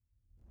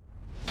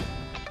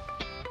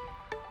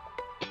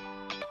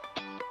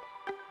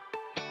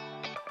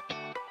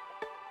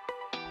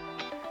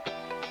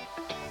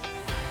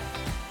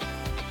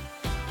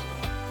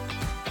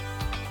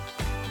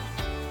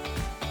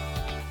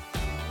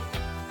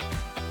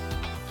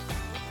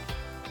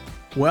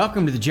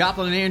Welcome to the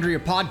Joplin and Andrea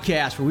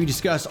podcast, where we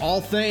discuss all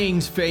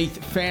things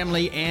faith,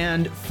 family,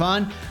 and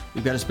fun.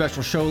 We've got a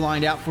special show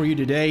lined out for you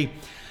today.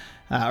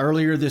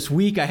 Earlier this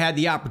week, I had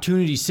the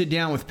opportunity to sit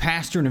down with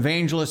pastor and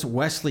evangelist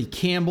Wesley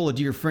Campbell, a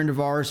dear friend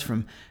of ours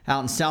from out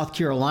in South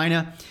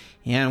Carolina.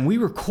 And we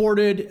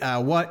recorded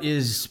what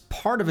is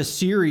part of a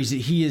series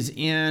that he is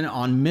in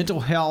on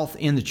mental health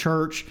in the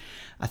church.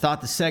 I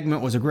thought the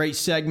segment was a great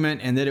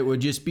segment and that it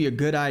would just be a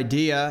good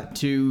idea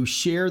to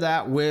share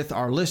that with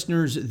our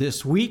listeners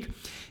this week.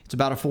 It's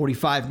about a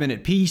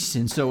 45-minute piece,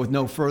 and so with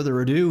no further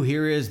ado,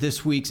 here is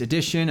this week's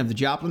edition of the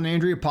Joplin and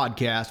Andrea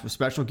podcast with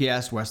special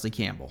guest Wesley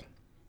Campbell.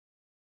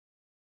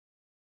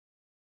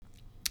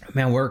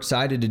 Man, we're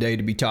excited today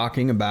to be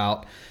talking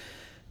about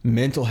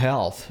mental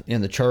health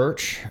in the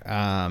church,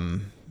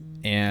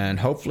 and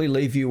hopefully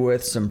leave you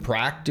with some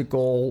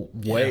practical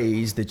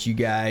ways that you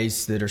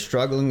guys that are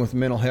struggling with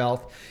mental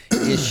health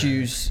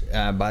issues,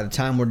 by the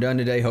time we're done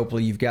today,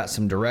 hopefully you've got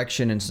some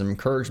direction and some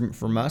encouragement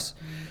from us.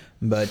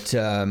 But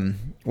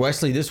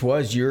Wesley, this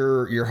was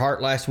your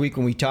heart last week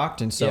when we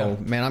talked, and so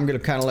man, I'm going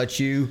to kind of let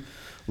you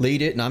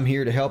lead it, and I'm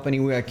here to help any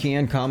way I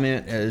can,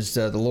 comment as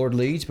the Lord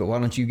leads, but why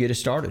don't you get us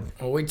started?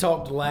 Well, we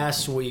talked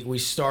last week, we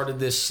started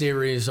this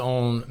series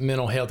on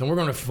mental health, and we're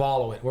going to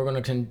follow it. We're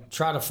going to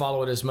try to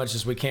follow it as much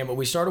as we can, but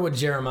we started with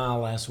Jeremiah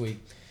last week.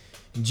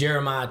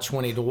 Jeremiah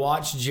 20, to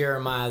watch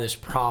Jeremiah, this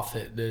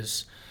prophet,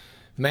 this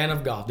man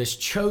of God, this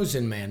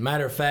chosen man.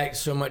 Matter of fact,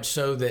 so much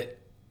so that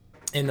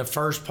in the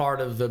first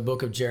part of the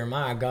book of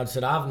Jeremiah, God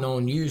said, I've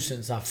known you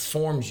since I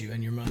formed you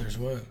in your mother's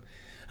womb.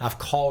 I've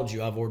called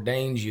you, I've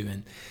ordained you.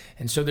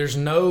 And so there's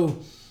no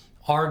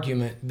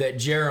argument that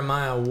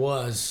Jeremiah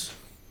was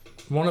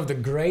one of the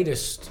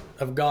greatest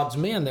of God's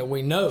men that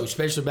we know,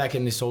 especially back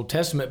in this Old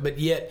Testament, but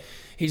yet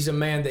he's a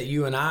man that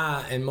you and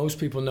I and most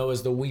people know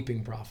as the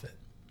weeping prophet.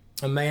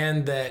 A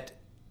man that,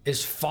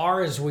 as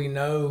far as we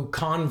know,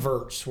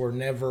 converts were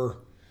never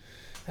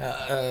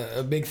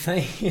a big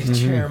thing in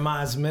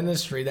Jeremiah's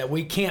ministry, that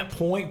we can't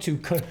point to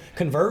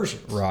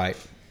conversions. Right.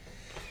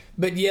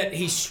 But yet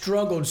he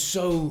struggled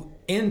so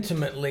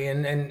intimately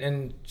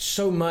and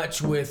so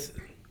much with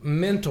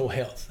mental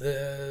health.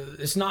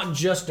 It's not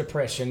just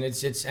depression,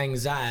 it's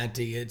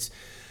anxiety, it's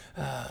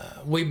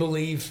we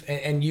believe,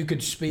 and you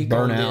could speak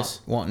on this.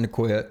 Burnout, wanting to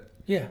quit.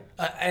 Yeah,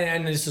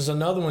 and this is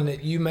another one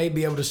that you may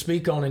be able to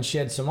speak on and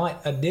shed some light.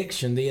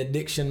 Addiction, the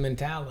addiction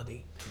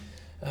mentality.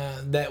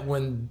 That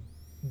when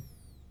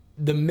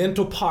the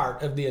mental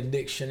part of the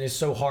addiction is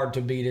so hard to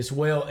beat as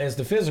well as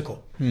the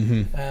physical,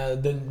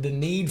 the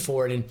need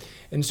for it.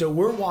 And so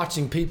we're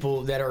watching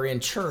people that are in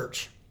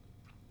church,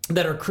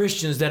 that are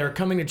Christians, that are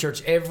coming to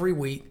church every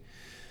week,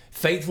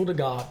 faithful to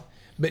God,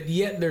 but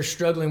yet they're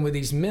struggling with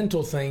these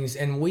mental things.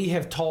 And we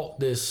have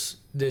taught this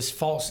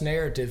false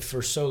narrative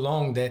for so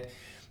long that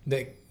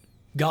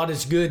God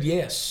is good,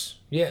 yes,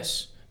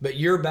 but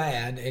you're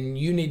bad and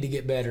you need to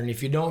get better. And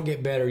if you don't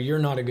get better, you're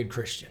not a good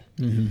Christian.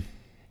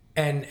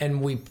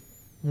 And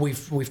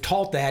we've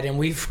taught that, and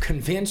we've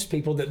convinced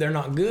people that they're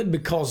not good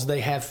because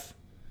they have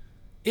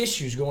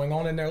issues going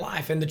on in their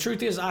life. And the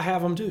truth is, I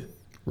have them too.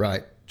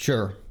 Right.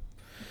 Sure.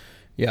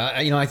 Yeah,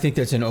 I think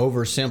that's an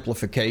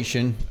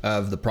oversimplification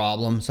of the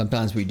problem.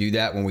 Sometimes we do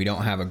that when we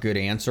don't have a good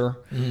answer.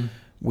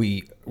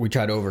 We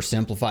try to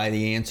oversimplify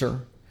the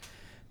answer.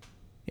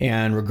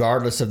 And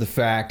regardless of the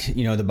fact,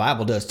 the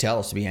Bible does tell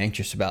us to be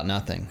anxious about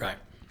nothing. Right.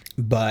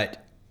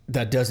 But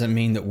that doesn't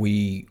mean that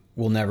we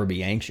will never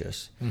be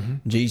anxious.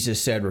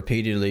 Jesus said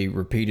repeatedly,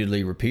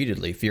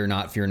 fear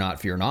not, fear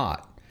not, fear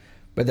not.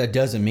 But that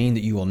doesn't mean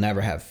that you will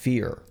never have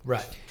fear.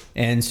 Right.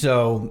 And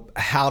so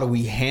how do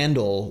we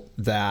handle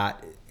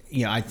that?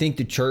 I think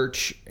the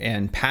church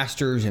and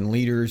pastors and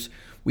leaders,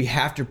 we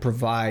have to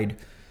provide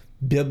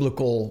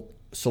biblical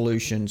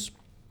solutions,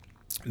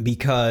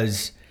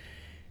 because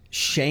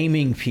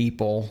shaming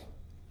people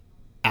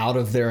out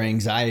of their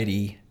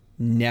anxiety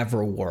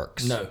never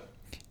works. No.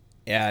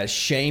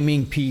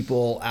 Shaming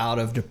people out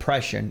of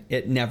depression,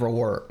 it never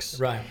works.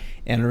 Right.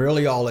 And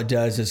really all it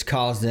does is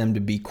cause them to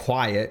be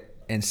quiet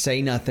and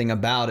say nothing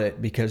about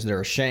it because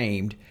they're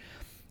ashamed,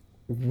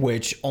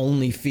 which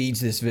only feeds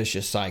this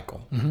vicious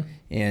cycle.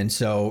 And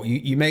so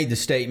you made the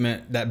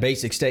statement, that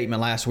basic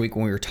statement last week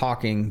when we were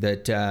talking,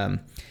 that and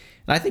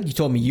I think you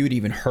told me you'd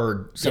even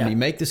heard somebody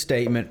make the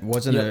statement. It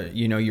wasn't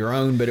your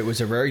own, but it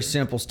was a very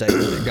simple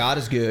statement that God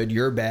is good,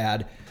 you're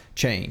bad,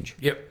 change.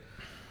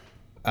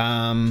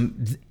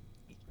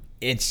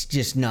 It's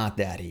just not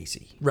that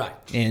easy. Right.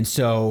 And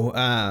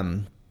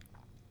so,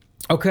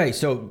 okay,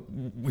 so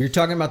we're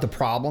talking about the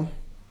problem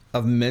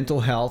of mental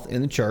health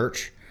in the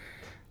church.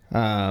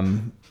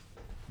 You've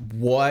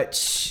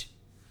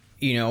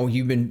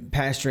been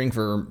pastoring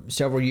for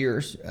several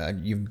years.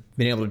 You've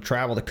been able to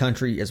travel the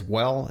country as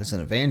well as an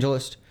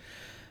evangelist.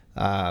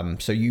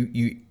 So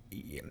you,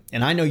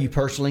 and I know you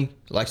personally,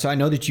 so I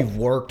know that you've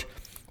worked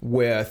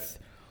with,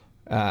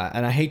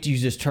 and I hate to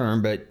use this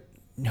term, but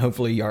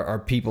hopefully our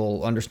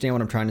people understand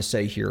what I'm trying to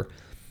say here.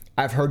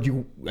 I've heard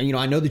you,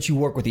 I know that you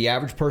work with the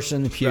average person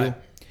in the pew, right.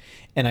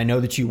 And I know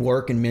that you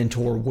work and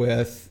mentor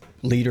with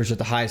leaders at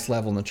the highest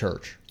level in the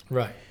church.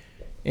 Right.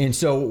 And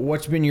so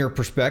what's been your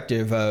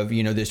perspective of,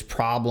 this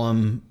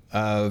problem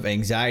of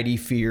anxiety,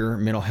 fear,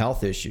 mental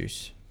health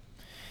issues?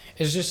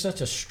 It's just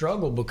such a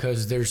struggle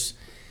because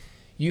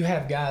you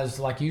have guys,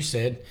 like you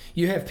said,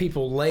 you have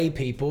people, lay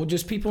people,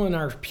 just people in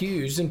our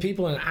pews and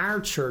people in our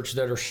church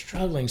that are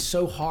struggling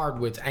so hard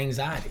with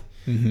anxiety,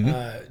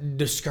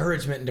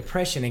 discouragement and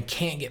depression and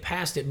can't get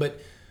past it. But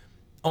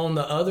on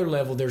the other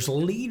level, there's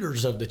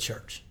leaders of the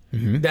church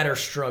that are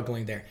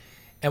struggling there.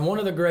 And one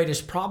of the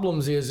greatest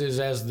problems is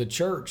as the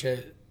church,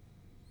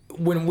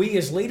 when we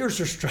as leaders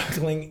are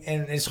struggling,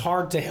 and it's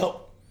hard to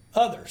help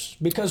others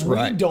because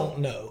we don't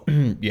know.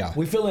 Yeah.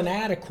 We feel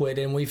inadequate,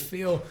 and we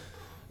feel,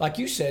 like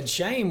you said,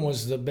 shame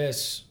was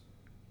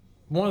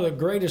one of the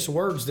greatest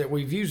words that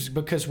we've used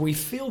because we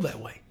feel that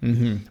way.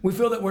 We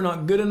feel that we're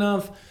not good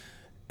enough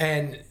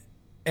and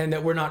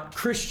that we're not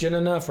Christian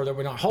enough or that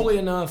we're not holy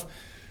enough.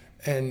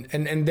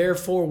 And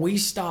therefore we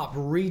stop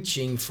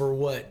reaching for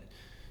what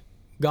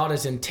God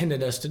has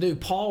intended us to do.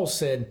 Paul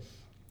said,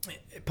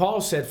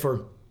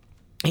 brethren,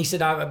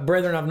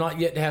 I've not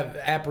yet have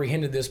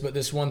apprehended this, but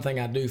this one thing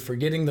I do,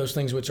 forgetting those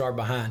things which are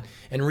behind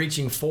and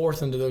reaching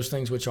forth into those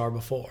things which are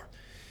before.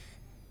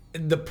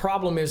 The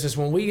problem is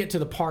when we get to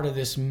the part of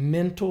this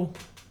mental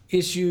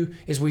issue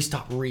is we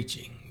stop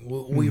reaching.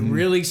 We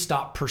really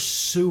stop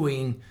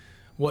pursuing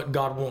what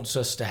God wants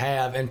us to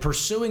have and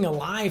pursuing a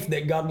life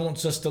that God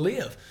wants us to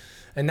live.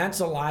 And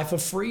that's a life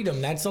of freedom.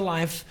 That's a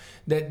life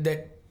that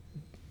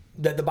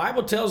the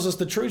Bible tells us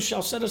the truth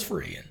shall set us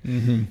free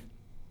in.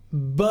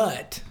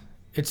 But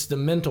it's the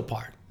mental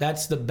part.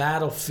 That's the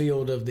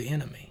battlefield of the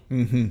enemy.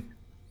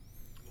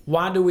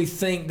 Why do we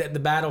think that the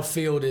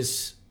battlefield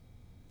is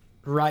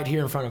right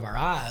here in front of our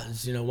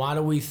eyes? Why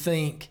do we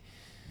think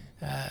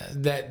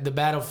that the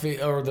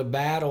battlefield or the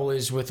battle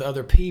is with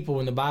other people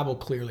when the Bible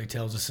clearly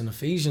tells us in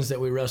Ephesians that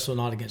we wrestle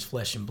not against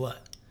flesh and blood?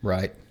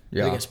 Right.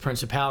 Yeah. Against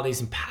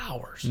principalities and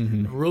powers,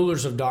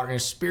 rulers of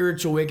darkness,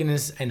 spiritual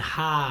wickedness, and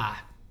high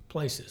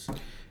places.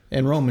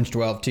 And Romans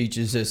 12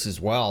 teaches us as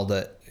well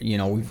that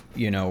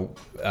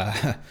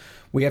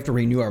we have to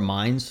renew our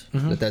minds.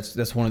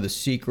 That's one of the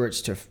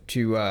secrets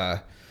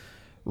to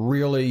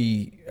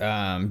really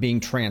being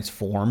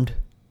transformed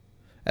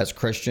as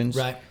Christians.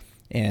 Right.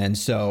 And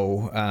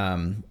so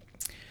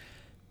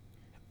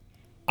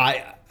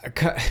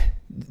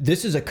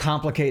this is a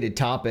complicated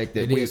topic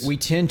that we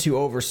tend to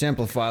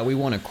oversimplify. We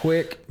want a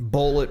quick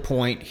bullet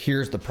point.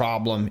 Here's the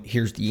problem.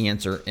 Here's the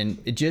answer. And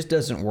it just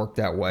doesn't work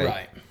that way.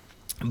 Right.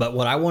 But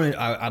what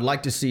I'd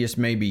like to see us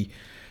maybe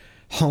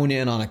hone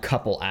in on a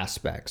couple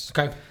aspects.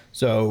 Okay.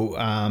 So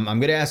I'm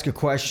going to ask a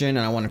question, and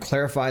I want to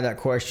clarify that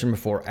question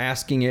before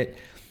asking it,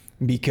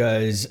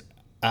 because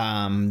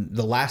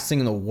the last thing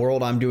in the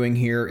world I'm doing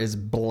here is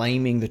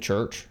blaming the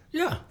church.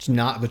 Yeah.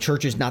 The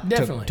church is not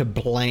to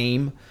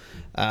blame.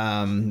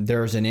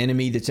 There's an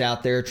enemy that's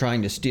out there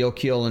trying to steal,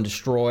 kill, and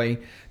destroy.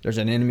 There's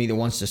an enemy that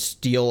wants to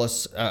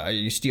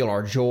steal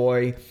our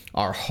joy,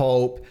 our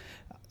hope.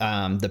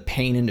 The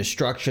pain and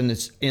destruction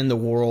that's in the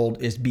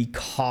world is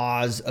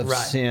because of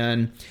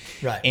sin.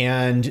 Right.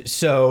 And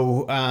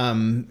so,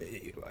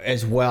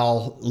 as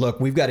well, look,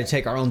 we've got to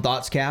take our own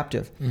thoughts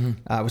captive.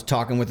 I was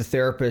talking with a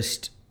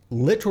therapist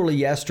literally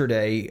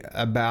yesterday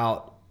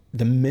about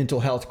the mental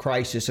health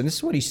crisis. And this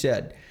is what he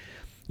said.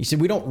 He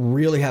said, we don't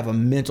really have a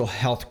mental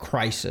health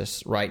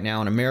crisis right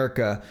now in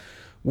America.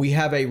 We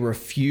have a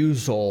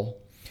refusal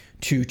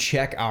to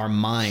check our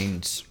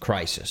minds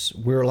crisis.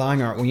 We're allowing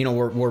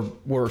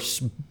we're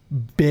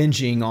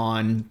binging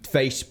on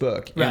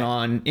Facebook and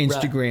on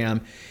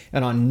Instagram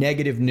and on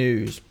negative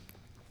news.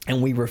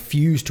 And we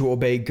refuse to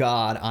obey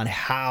God on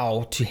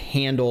how to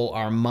handle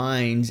our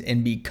minds.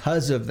 And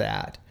because of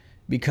that,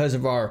 because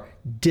of our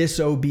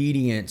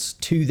disobedience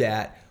to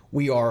that,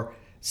 we are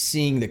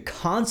seeing the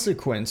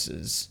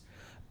consequences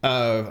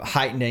of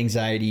heightened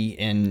anxiety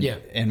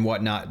and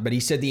whatnot. But he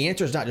said the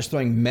answer is not just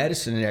throwing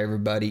medicine at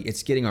everybody,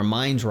 it's getting our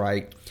minds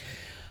right.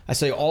 I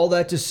say all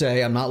that to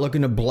say I'm not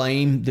looking to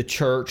blame the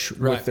church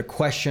with the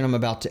question I'm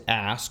about to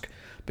ask,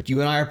 but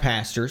you and I are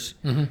pastors,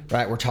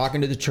 right? We're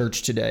talking to the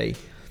church today.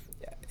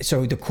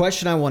 So the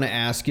question I want to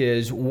ask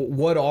is,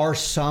 what are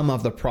some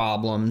of the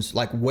problems?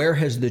 Like, where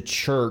has the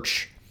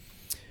church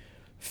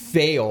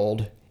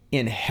failed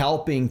in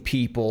helping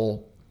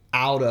people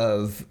out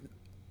of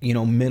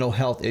mental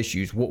health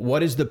issues?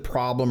 What is the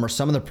problem or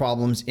some of the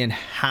problems in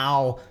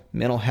how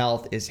mental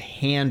health is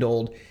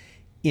handled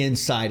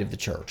inside of the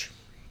church?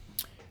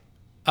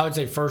 I would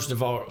say, first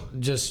of all,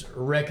 just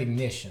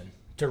recognition.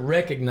 To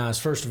recognize,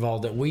 first of all,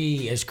 that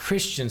we as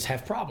Christians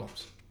have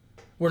problems.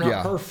 We're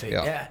not perfect.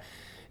 Yeah.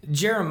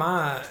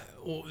 Jeremiah,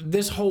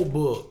 this whole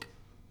book,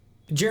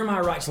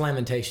 Jeremiah writes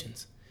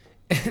Lamentations.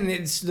 And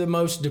it's the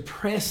most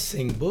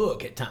depressing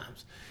book at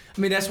times.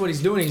 I mean, that's what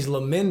he's doing. He's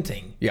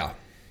lamenting. Yeah.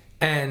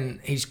 And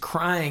he's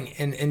crying.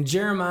 And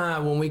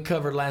Jeremiah, when we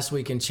covered last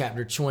week in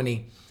chapter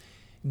 20,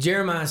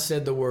 Jeremiah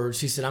said the words,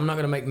 he said, I'm not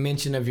going to make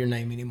mention of your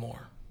name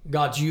anymore.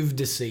 God, you've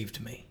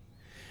deceived me.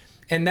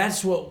 And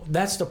that's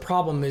the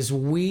problem is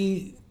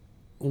we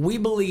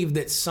believe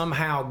that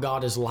somehow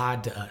God has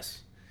lied to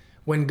us.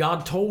 When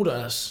God told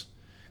us,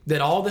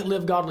 that all that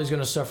live godly is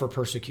going to suffer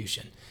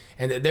persecution,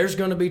 and that there's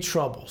going to be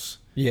troubles.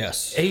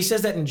 Yes. He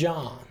says that in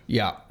John.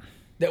 Yeah.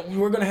 That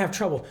we're going to have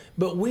trouble.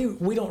 But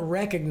we don't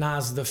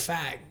recognize the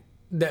fact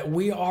that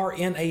we are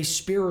in a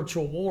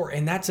spiritual war,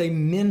 and that's a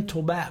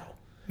mental battle.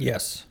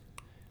 Yes.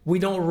 We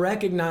don't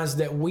recognize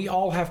that we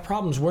all have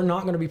problems. We're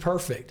not going to be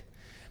perfect.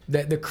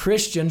 That the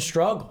Christian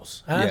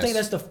struggles. And I think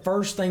that's the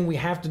first thing we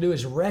have to do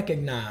is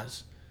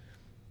recognize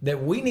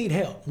that we need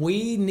help.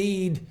 We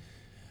need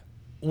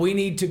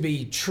to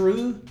be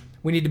true.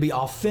 We need to be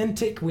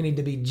authentic. We need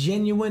to be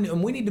genuine.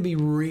 And we need to be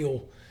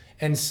real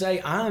and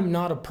say, I'm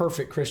not a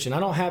perfect Christian. I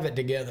don't have it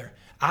together.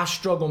 I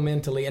struggle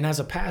mentally. And as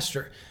a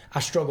pastor, I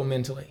struggle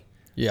mentally.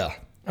 Yeah.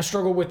 I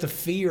struggle with the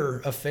fear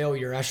of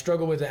failure. I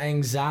struggle with the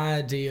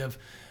anxiety of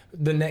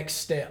the next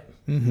step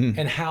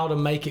and how to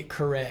make it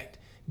correct.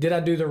 Did I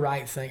do the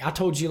right thing? I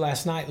told you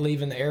last night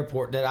leaving the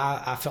airport that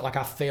I felt like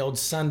I failed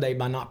Sunday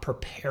by not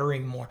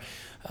preparing more.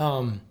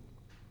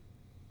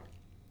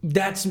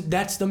 That's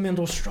the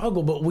mental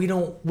struggle, but we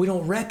don't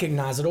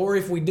recognize it. Or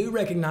if we do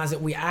recognize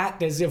it, we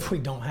act as if we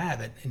don't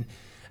have it. And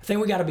I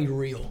think we got to be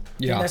real.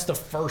 Yeah. And that's the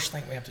first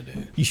thing we have to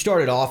do. You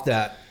started off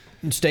that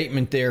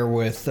statement there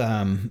with,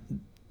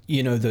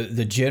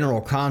 the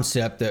general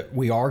concept that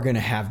we are going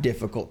to have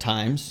difficult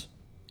times,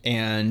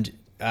 and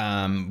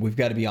we've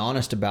got to be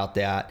honest about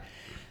that.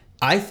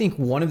 I think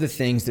one of the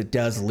things that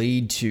does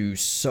lead to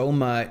so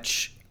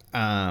much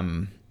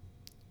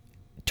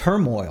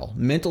turmoil,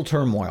 mental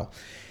turmoil,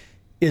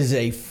 is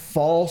a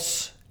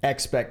false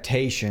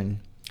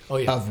expectation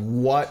of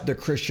what the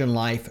Christian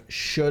life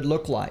should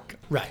look like.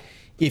 Right.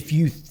 If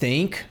you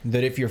think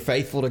that if you're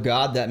faithful to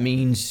God, that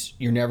means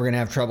you're never going to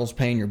have troubles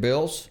paying your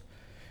bills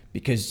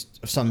because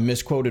of some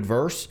misquoted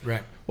verse.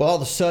 Right. Well, all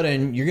of a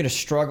sudden, you're going to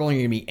struggle and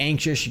you're going to be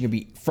anxious. You're going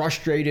to be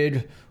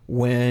frustrated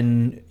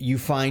when you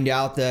find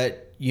out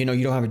that, you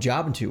don't have a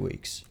job in 2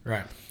 weeks.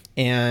 Right.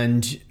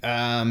 And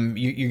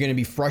you're going to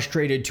be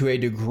frustrated to a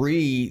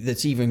degree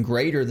that's even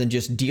greater than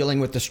just dealing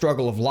with the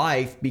struggle of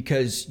life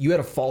because you had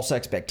a false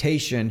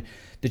expectation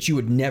that you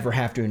would never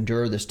have to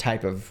endure this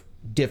type of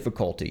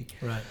difficulty.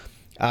 Right.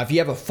 If you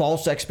have a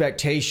false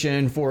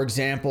expectation, for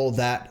example,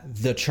 that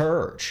the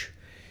church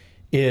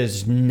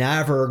is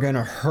never going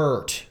to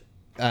hurt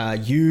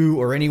you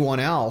or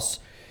anyone else,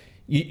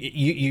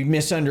 you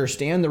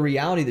misunderstand the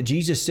reality that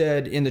Jesus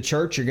said in the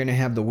church, you're going to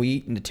have the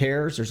wheat and the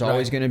tares. There's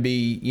always going to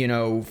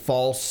be,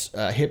 false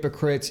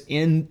hypocrites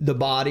in the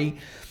body.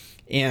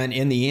 And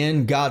in the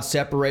end, God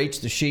separates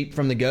the sheep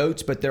from the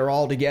goats, but they're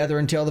all together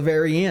until the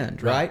very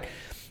end, right?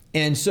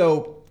 And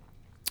so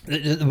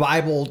the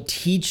Bible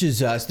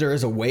teaches us there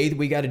is a way that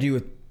we got to deal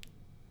with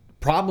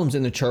problems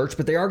in the church,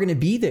 but they are going to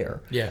be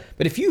there. Yeah.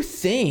 But if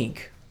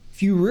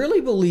you really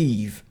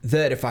believe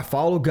that if I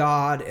follow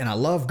God and I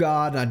love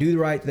God and I do the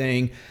right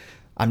thing,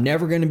 I'm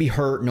never going to be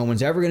hurt. No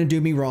one's ever going to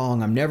do me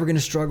wrong. I'm never going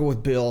to struggle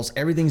with bills.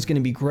 Everything's going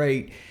to be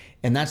great.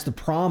 And that's the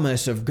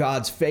promise of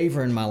God's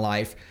favor in my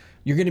life.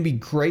 You're going to be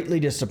greatly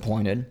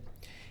disappointed.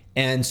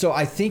 And so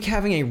I think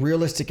having a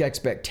realistic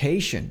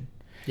expectation.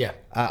 Yeah.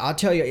 I'll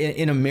tell you,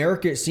 in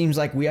America, it seems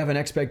like we have an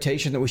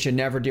expectation that we should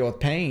never deal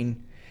with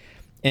pain.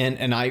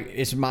 And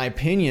it's my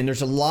opinion.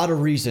 There's a lot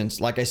of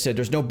reasons. Like I said,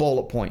 there's no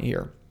bullet point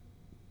here.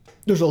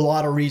 There's a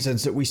lot of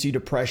reasons that we see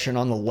depression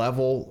on the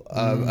level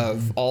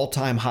of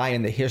all-time high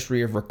in the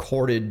history of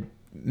recorded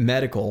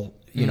medical,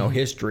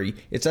 history.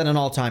 It's at an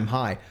all-time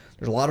high.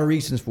 There's a lot of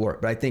reasons for it,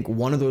 but I think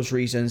one of those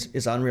reasons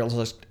is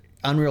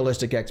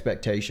unrealistic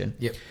expectation.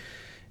 Yep.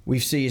 We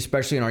see,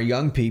 especially in our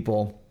young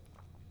people,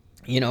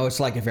 it's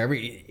like if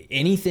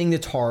anything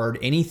that's hard,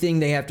 anything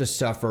they have to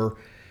suffer,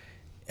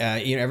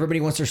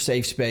 everybody wants their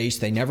safe space.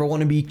 They never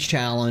want to be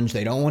challenged.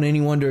 They don't want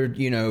anyone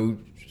to,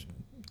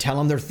 tell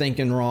them they're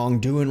thinking wrong,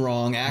 doing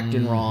wrong,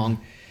 acting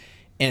wrong.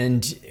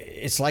 And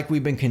it's like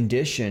we've been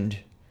conditioned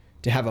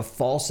to have a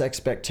false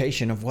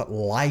expectation of what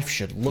life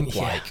should look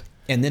like.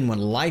 And then when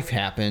life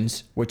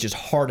happens, which is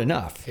hard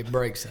enough, it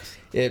breaks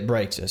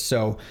us.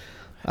 So,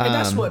 and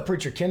that's what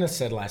Preacher Kenneth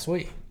said last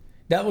week.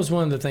 That was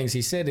one of the things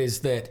he said,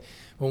 is that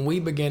when we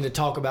began to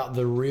talk about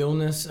the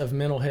realness of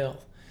mental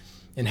health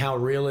and how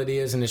real it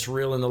is, and it's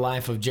real in the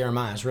life of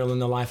Jeremiah, it's real in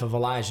the life of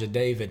Elijah,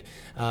 David,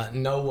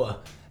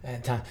 Noah,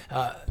 at time,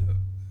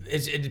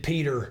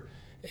 Peter,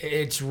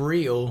 it's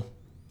real.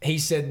 He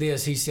said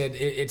this,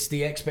 it's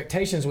the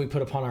expectations we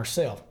put upon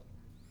ourselves.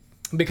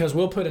 Because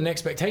we'll put an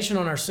expectation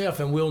on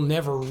ourselves and we'll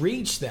never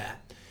reach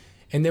that.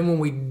 And then when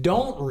we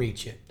don't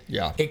reach it,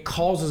 it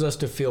causes us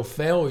to feel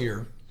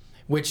failure,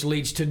 which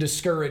leads to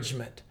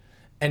discouragement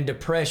and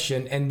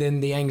depression. And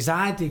then the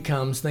anxiety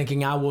comes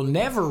thinking I will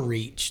never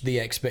reach the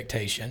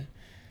expectation.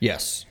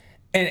 Yes.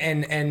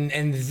 And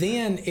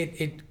then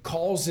it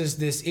causes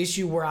this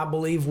issue where I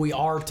believe we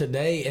are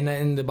today,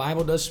 and the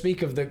Bible does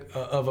speak of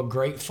a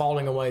great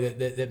falling away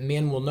that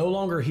men will no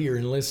longer hear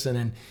and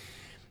listen,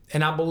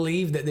 and I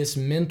believe that this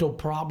mental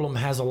problem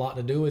has a lot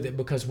to do with it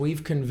because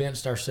we've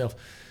convinced ourselves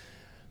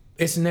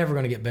it's never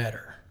going to get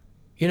better,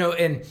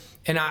 And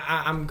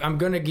I'm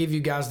going to give you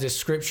guys this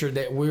scripture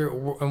that we're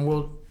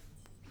going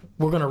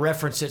to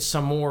reference it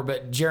some more,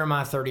 but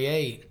Jeremiah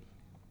 38.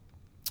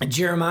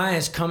 Jeremiah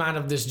has come out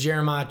of this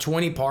Jeremiah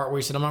 20 part where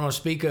he said, I'm not going to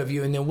speak of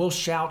you. And then we'll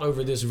shout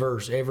over this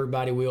verse.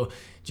 Everybody will.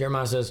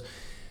 Jeremiah says,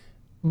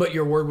 but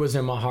your word was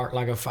in my heart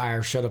like a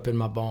fire shut up in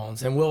my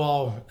bones. And we'll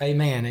all,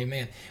 amen,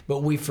 amen.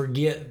 But we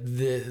forget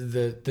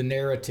the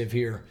narrative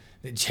here.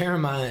 That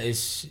Jeremiah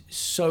is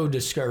so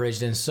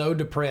discouraged and so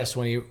depressed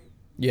when he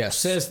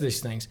says these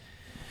things.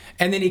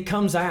 And then he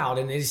comes out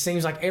and it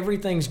seems like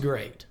everything's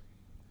great.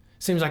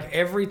 Seems like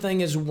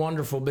everything is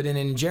wonderful. But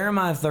in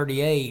Jeremiah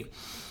 38,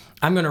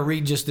 I'm going to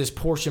read just this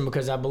portion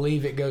because I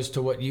believe it goes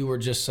to what you were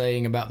just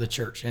saying about the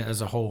church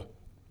as a whole.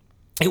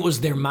 It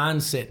was their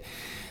mindset.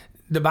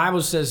 The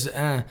Bible says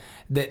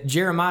that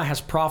Jeremiah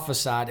has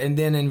prophesied. And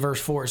then in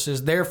verse 4 it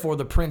says, therefore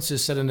the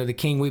princes said unto the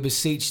king, we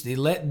beseech thee,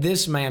 let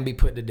this man be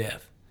put to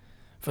death.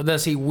 For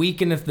thus he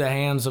weakeneth the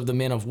hands of the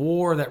men of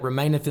war that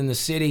remaineth in the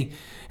city,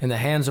 and the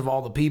hands of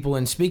all the people,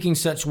 and speaking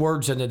such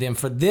words unto them.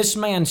 For this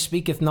man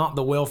speaketh not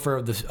the welfare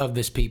of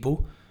this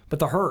people, but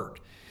the hurt.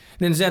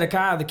 Then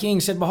Zedekiah the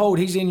king said, behold,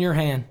 he's in your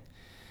hand.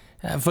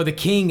 For the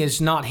king is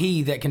not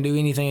he that can do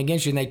anything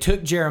against you. And they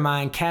took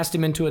Jeremiah and cast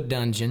him into a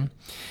dungeon,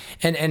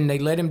 and they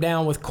let him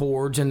down with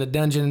cords in the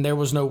dungeon, and there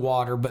was no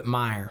water but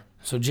mire.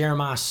 So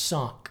Jeremiah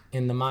sunk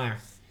in the mire.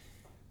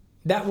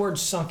 That word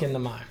sunk in the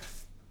mire.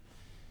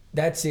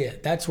 That's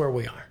it. That's where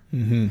we are.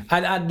 Mm-hmm.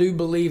 I do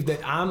believe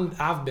that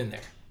I've been there.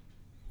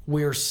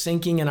 We're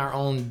sinking in our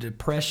own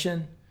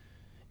depression,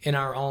 in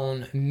our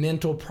own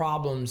mental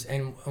problems,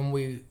 and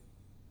we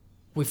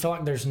feel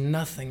like there's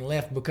nothing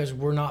left because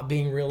we're not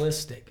being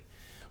realistic.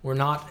 We're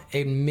not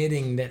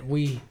admitting that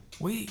we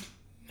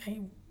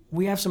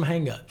have some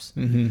hang-ups.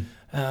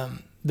 Mm-hmm.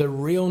 The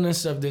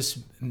realness of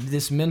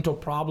this mental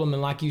problem,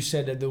 and like you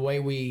said, the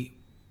way we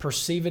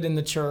perceive it in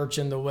the church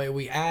and the way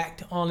we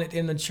act on it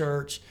in the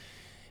church,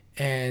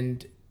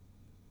 and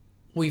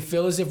we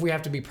feel as if we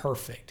have to be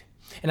perfect.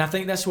 And I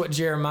think that's what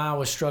Jeremiah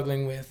was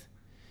struggling with.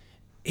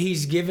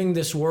 He's giving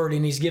this word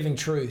and he's giving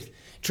truth.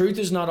 Truth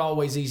is not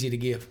always easy to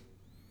give.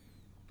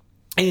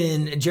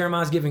 And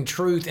Jeremiah's giving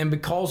truth, and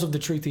because of the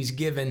truth he's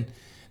given,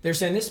 they're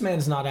saying this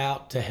man's not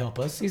out to help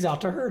us. He's out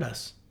to hurt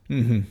us.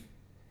 Mm-hmm.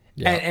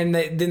 Yeah. And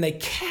then they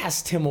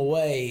cast him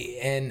away,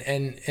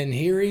 and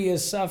here he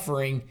is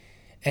suffering,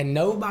 and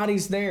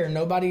nobody's there.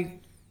 Nobody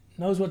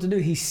knows what to do.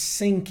 He's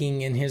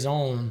sinking in his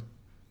own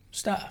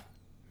stuff.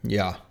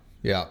 Yeah.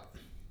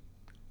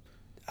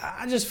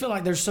 I just feel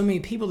like there's so many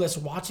people that's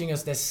watching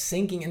us that's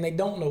sinking and they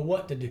don't know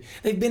what to do.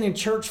 They've been in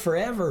church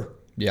forever.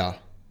 Yeah.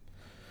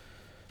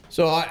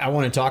 So I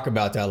want to talk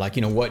about that. Like,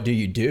 what do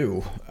you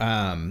do?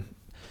 A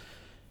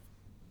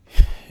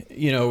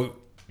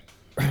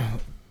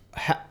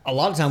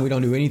lot of time we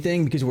don't do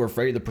anything because we're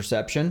afraid of the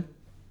perception.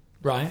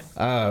 Right.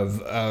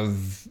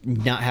 Of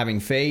not having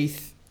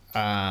faith.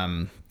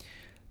 And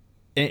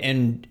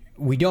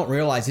we don't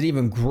realize that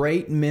even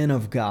great men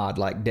of God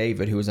like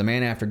David, who was a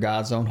man after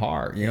God's own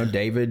heart,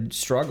 David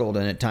struggled,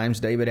 and at times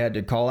David had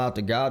to call out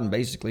to God and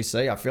basically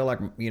say, I feel like,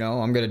 I'm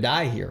going to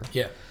die here.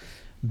 Yeah.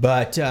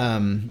 But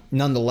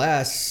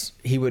nonetheless,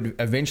 he would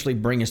eventually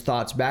bring his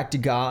thoughts back to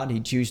God.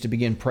 He'd choose to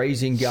begin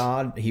praising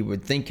God. He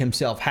would think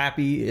himself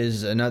happy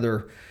is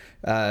another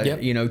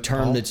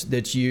term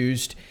that's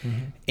used. Mm-hmm.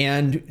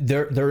 And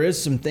there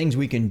is some things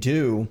we can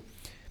do.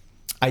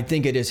 I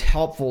think it is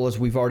helpful, as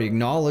we've already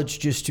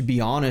acknowledged, just to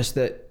be honest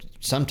that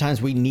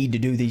sometimes we need to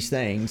do these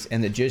things,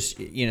 and that just,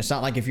 it's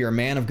not like if you're a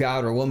man of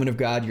God or a woman of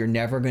God, you're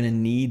never going to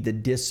need the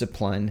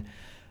discipline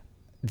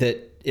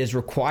that is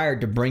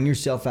required to bring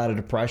yourself out of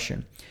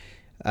depression.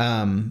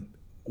 When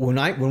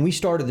we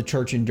started the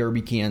church in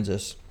Derby,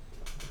 Kansas,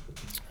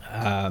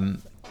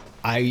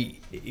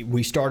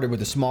 we started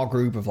with a small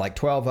group of like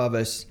 12 of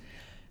us.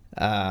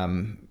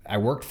 I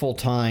worked full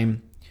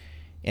time.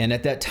 And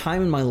at that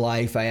time in my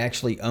life, I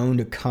actually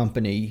owned a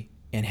company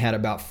and had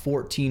about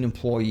 14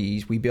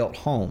 employees. We built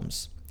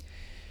homes.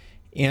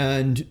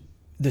 And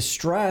the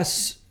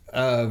stress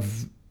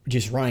of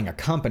just running a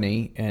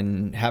company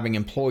and having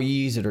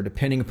employees that are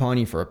depending upon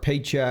you for a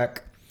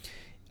paycheck,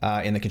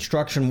 in the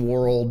construction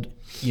world,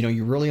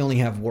 you really only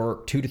have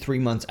work 2 to 3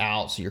 months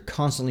out. So you're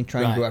constantly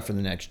trying to go after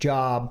the next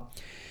job.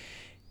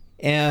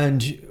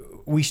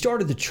 And we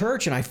started the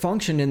church, and I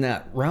functioned in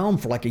that realm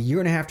for like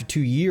 1.5 to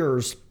 2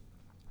 years.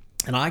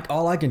 And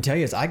all I can tell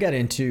you is I got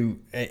into,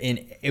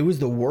 and it was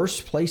the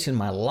worst place in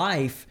my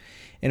life,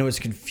 and it was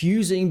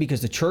confusing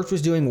because the church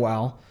was doing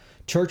well,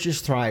 church is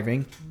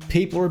thriving,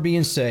 people are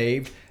being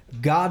saved,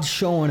 God's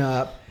showing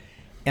up,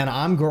 and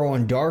I'm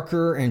growing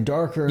darker and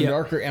darker and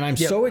darker, and I'm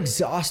so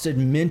exhausted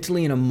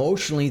mentally and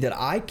emotionally that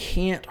I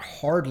can't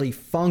hardly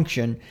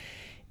function.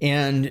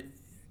 And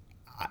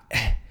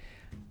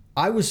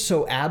I was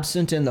so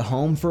absent in the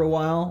home for a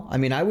while. I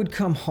mean, I would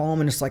come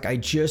home and it's like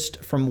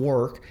from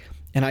work,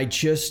 and I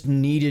just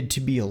needed to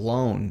be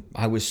alone.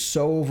 I was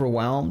so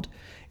overwhelmed.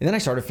 And then I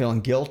started feeling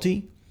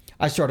guilty.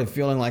 I started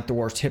feeling like the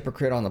worst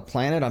hypocrite on the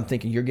planet. I'm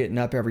thinking, you're getting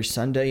up every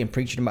Sunday and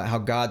preaching about how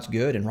God's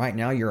good, and right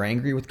now you're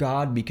angry with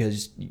God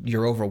because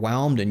you're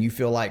overwhelmed and you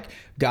feel like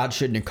God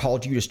shouldn't have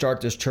called you to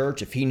start this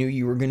church if he knew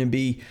you were going to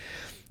be,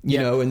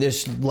 in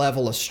this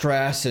level of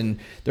stress, and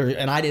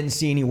I didn't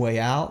see any way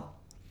out.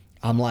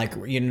 I'm like,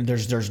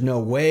 there's no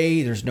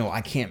way,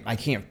 I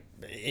can't.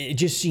 It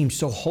just seems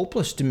so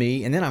hopeless to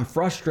me. And then I'm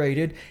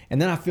frustrated,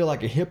 and then I feel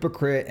like a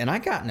hypocrite, and I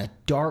got in a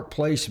dark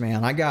place,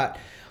 man. Like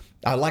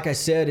I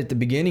said at the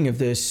beginning of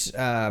this,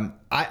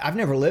 I've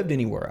never lived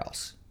anywhere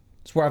else.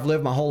 It's where I've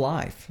lived my whole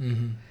life.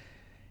 Mm-hmm.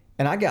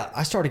 And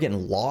I started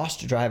getting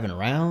lost driving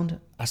around.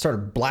 I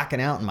started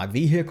blacking out in my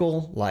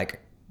vehicle, like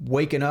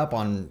waking up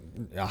on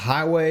a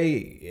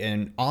highway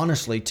and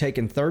honestly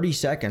taking 30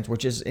 seconds,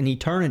 which is an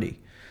eternity,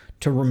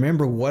 to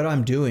remember what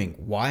I'm doing.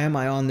 Why am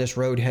I on this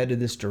road headed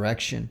this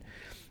direction?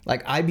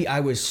 Like I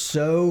was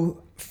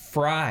so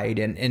fried.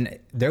 And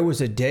there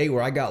was a day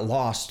where I got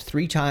lost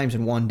 3 times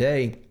in one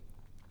day,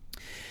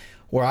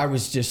 where I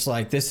was just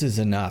like, this is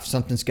enough.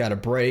 Something's got to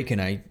break. And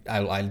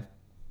I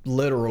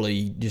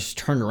literally just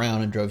turned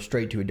around and drove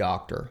straight to a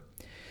doctor.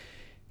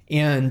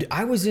 And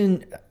I was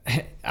in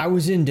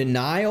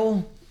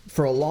denial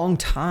for a long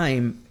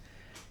time.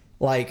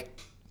 Like,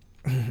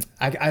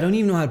 I don't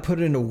even know how to put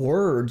it into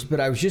words, but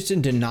I was just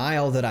in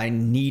denial that I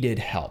needed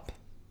help.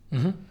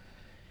 Mm-hmm.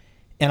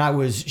 And I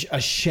was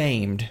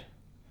ashamed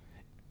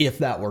if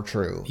that were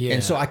true. Yeah.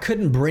 And so I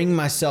couldn't bring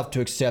myself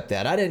to accept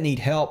that. I didn't need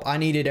help. I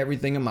needed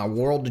everything in my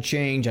world to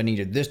change. I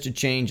needed this to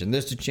change and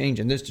this to change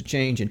and this to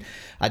change. And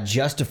I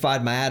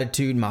justified my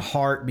attitude, my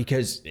heart,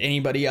 because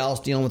anybody else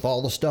dealing with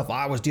all the stuff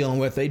I was dealing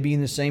with, they'd be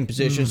in the same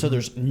position. Mm-hmm. So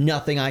there's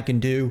nothing I can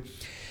do.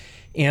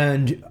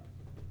 And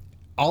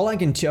all I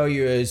can tell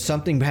you is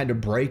something had to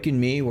break in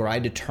me where I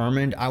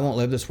determined I won't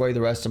live this way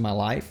the rest of my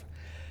life.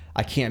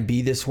 I can't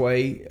be this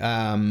way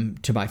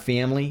to my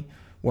family,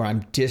 where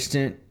I'm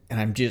distant. And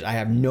I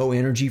have no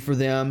energy for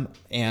them,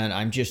 and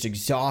I'm just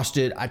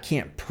exhausted. I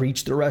can't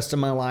preach the rest of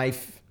my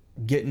life,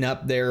 getting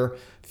up there,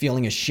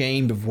 feeling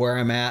ashamed of where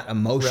I'm at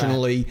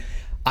emotionally. Right.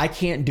 I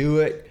can't do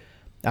it.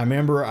 I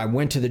remember I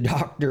went to the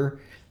doctor.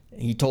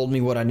 He told me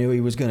what I knew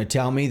he was going to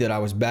tell me, that I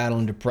was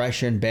battling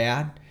depression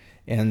bad,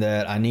 and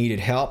that I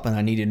needed help, and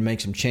I needed to make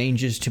some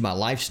changes to my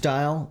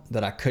lifestyle,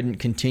 that I couldn't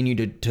continue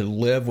to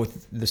live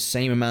with the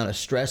same amount of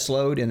stress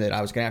load, and that I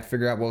was going to have to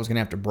figure out what was going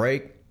to have to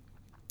break.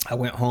 I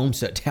went home,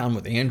 sat down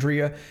with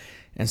Andrea,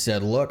 and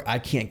said, look, I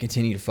can't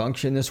continue to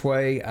function this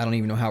way. I don't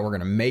even know how we're going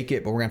to make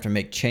it, but we're going to have to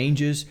make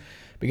changes,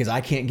 because I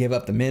can't give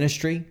up the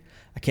ministry.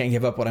 I can't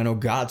give up what I know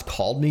God's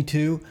called me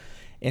to.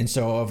 And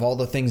so of all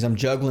the things I'm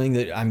juggling,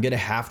 that I'm going to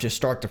have to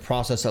start the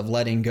process of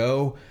letting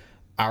go.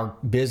 Our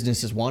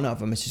business is one of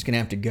them. It's just going to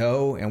have to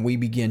go. And we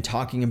began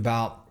talking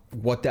about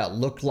what that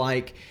looked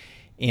like.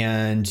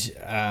 And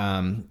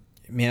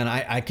man,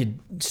 I could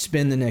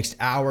spend the next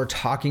hour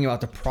talking about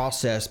the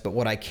process, but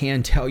what I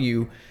can tell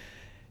you,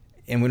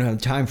 and we don't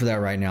have time for that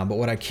right now, but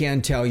what I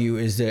can tell you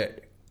is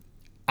that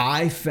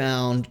I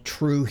found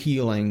true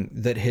healing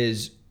that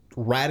has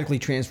radically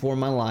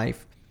transformed my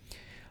life.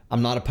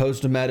 I'm not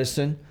opposed to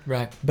medicine,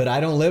 right? But I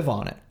don't live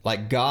on it.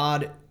 Like,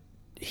 God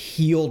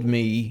healed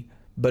me,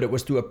 but it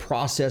was through a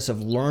process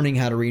of learning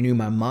how to renew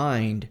my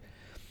mind.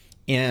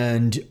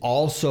 And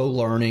also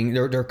learning,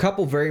 there are a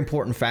couple very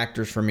important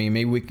factors for me.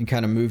 Maybe we can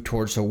kind of move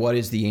towards, so what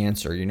is the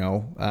answer?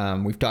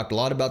 We've talked a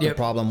lot about the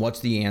problem. What's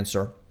the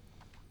answer?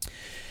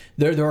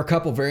 There are a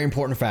couple very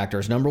important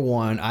factors. Number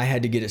one, I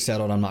had to get it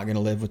settled. I'm not going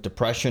to live with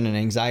depression and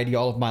anxiety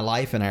all of my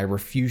life, and I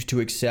refuse to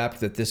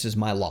accept that this is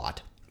my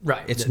lot.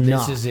 Right. It's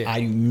not. This is it.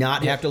 I do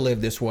not have to live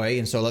this way,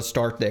 and so let's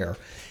start there.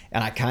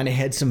 And I kind of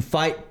had some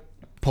fight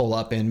pull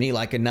up in me,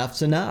 like,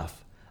 enough's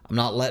enough. I'm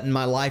not letting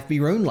my life be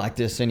ruined like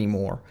this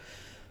anymore.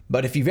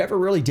 But if you've ever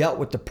really dealt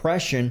with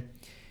depression,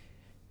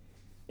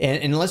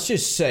 and let's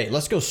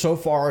go so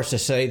far as to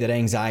say that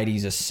anxiety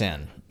is a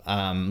sin.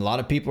 A lot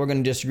of people are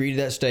going to disagree to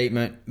that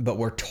statement, but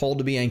we're told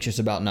to be anxious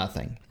about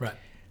nothing. Right.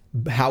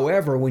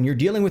 However, when you're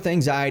dealing with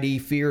anxiety,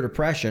 fear,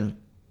 depression,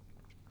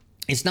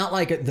 it's not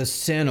like the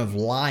sin of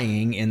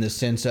lying in the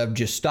sense of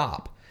just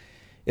stop.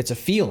 It's a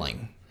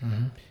feeling.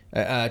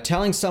 Mm-hmm.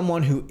 Telling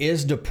someone who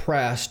is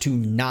depressed to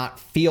not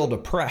feel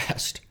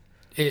depressed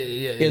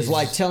is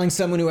like telling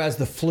someone who has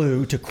the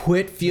flu to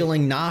quit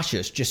feeling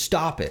nauseous. Just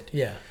stop it.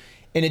 Yeah.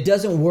 And it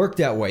doesn't work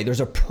that way. There's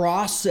a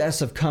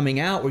process of coming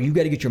out where you've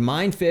got to get your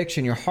mind fixed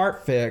and your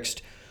heart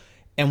fixed.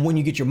 And when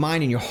you get your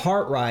mind and your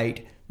heart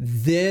right,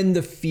 then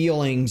the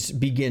feelings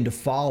begin to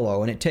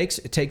follow. And it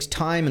takes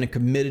time and a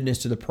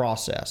committedness to the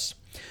process.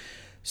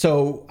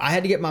 So I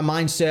had to get my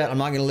mindset. I'm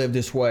not going to live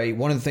this way.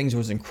 One of the things that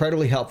was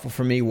incredibly helpful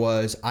for me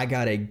was I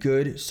got a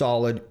good,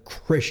 solid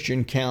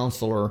Christian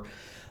counselor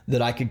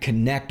that I could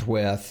connect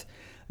with,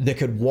 that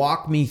could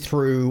walk me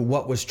through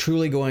what was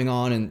truly going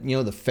on in,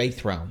 the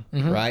faith realm,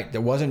 mm-hmm. right?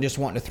 That wasn't just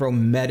wanting to throw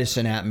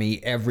medicine at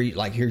me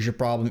here's your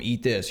problem,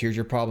 eat this. Here's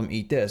your problem,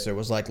 eat this. It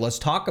was like, let's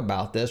talk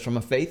about this from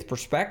a faith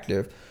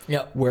perspective.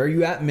 Yep. Where are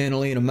you at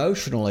mentally and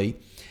emotionally?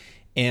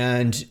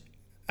 And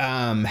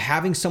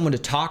having someone to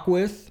talk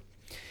with,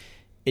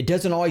 it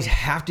doesn't always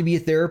have to be a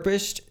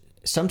therapist.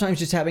 Sometimes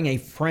just having a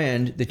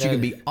friend that you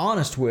can be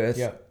honest with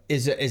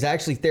is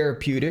actually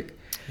therapeutic.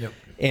 Yep.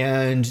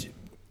 And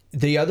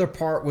the other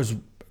part was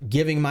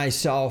giving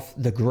myself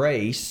the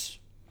grace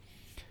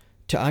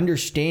to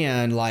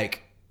understand,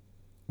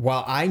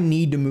 while I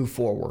need to move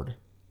forward,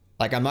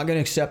 Like, I'm not going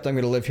to accept I'm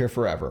going to live here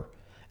forever.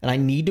 And I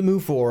need to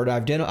move forward.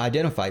 I've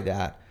identified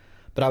that.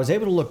 But I was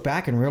able to look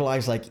back and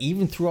realize, like,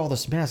 even through all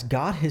this mess,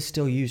 God has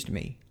still used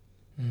me.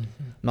 I'm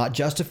not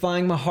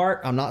justifying my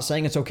heart. I'm not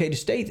saying it's okay to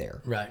stay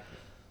there. Right.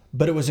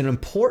 But it was an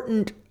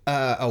important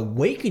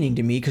awakening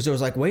to me, because it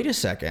was like, wait a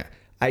second.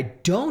 I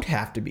don't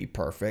have to be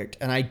perfect,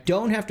 and I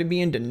don't have to be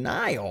in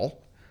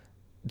denial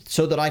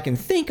so that I can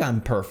think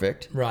I'm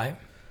perfect. Right.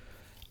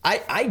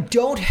 I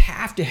don't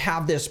have to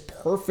have this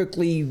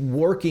perfectly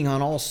working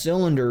on all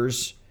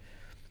cylinders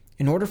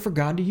in order for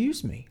God to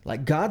use me.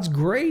 Like, God's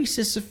grace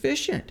is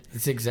sufficient.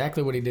 It's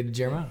exactly what he did to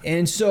Jeremiah.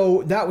 And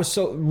so that was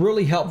so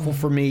really helpful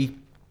for me.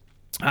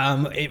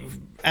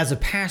 As a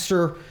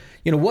pastor,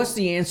 what's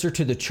the answer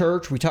to the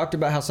church? We talked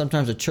about how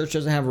sometimes the church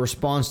doesn't have a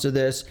response to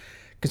this.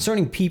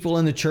 Concerning people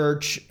in the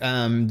church,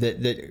 how do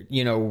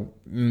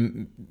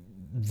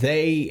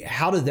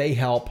they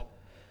help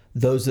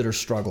those that are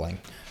struggling?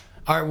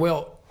 All right,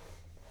 well,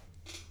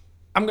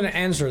 I'm going to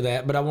answer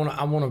that, but I want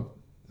to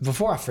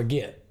before I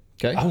forget.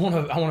 Okay. I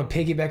want to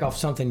piggyback off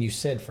something you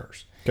said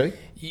first. Okay.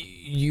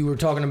 You were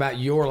talking about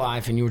your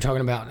life, and you were talking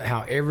about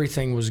how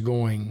everything was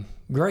going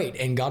great,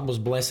 and God was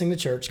blessing the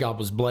church. God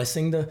was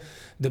blessing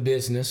the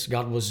business.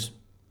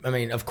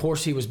 Of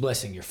course, he was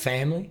blessing your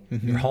family,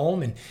 your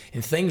home, and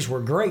things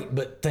were great,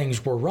 but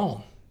things were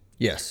wrong.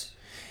 Yes.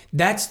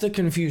 That's the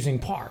confusing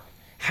part.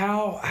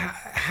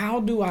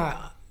 How do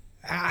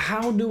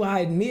I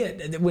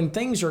admit that when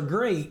things are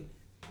great,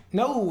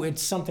 no,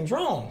 something's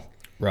wrong.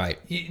 Right.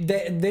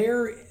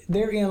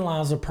 Therein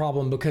lies a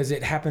problem, because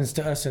it happens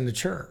to us in the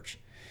church.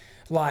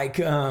 Like,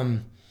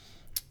 I've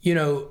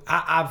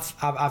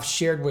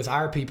shared with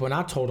our people, and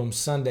I told them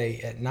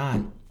Sunday at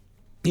 9,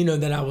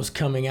 that I was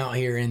coming out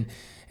here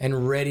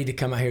and ready to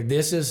come out here.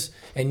 This is,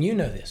 and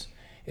this,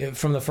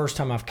 from the first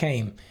time I've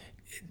came,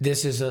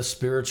 this is a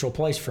spiritual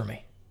place for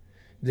me.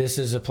 This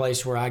is a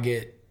place where I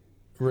get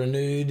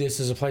renewed. This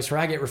is a place where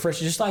I get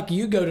refreshed. Just like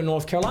you go to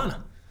North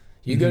Carolina.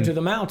 You go to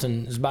the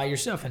mountains by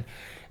yourself, and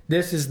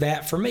this is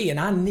that for me. And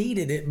I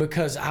needed it,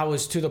 because I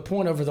was to the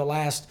point over the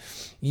last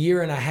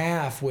year and a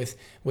half with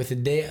the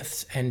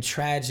deaths and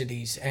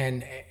tragedies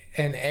and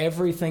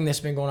everything that's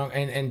been going on,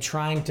 and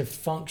trying to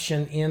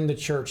function in the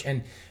church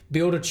and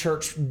build a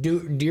church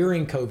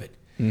during COVID.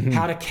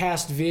 How to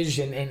cast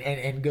vision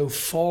and go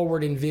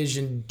forward in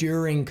vision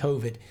during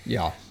COVID.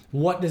 Yeah.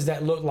 What does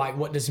that look like?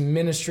 What does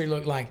ministry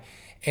look like?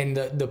 And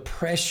the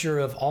pressure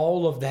of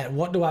all of that.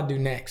 What do I do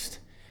next?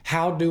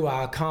 How do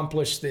I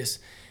accomplish this?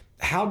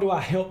 How do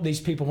I help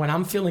these people when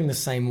I'm feeling the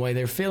same way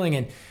they're feeling?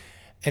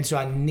 And so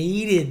I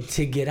needed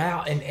to get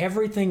out, and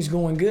everything's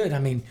going good. I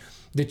mean,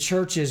 the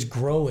church is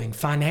growing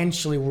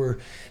financially.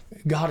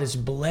 God is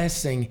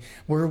blessing.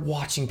 We're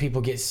watching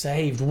people get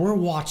saved. We're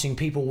watching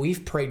people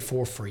we've prayed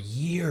for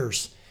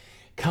years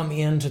come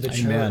into the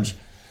Amen. church.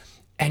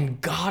 And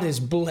God is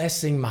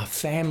blessing my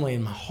family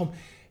and my home.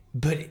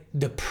 But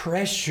the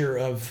pressure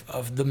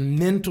of the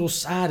mental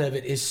side of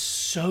it is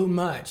so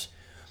much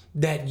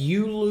that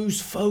you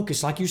lose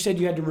focus. Like you said,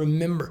 you had to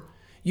remember.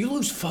 You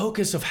lose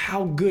focus of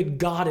how good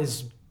God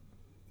has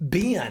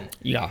been.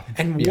 Yeah.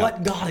 And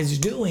what God is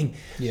doing.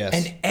 Yes.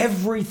 And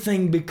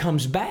everything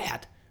becomes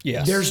bad.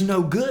 Yes. There's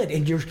no good.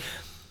 And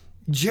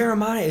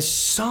Jeremiah is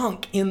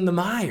sunk in the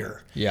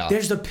mire. Yeah.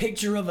 There's a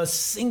picture of us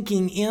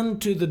sinking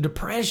into the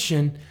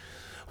depression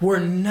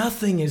where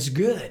nothing is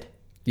good.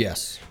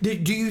 Yes. Do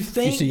you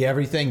think... You see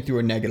everything through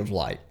a negative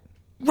light.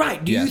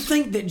 Right. Do you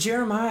think that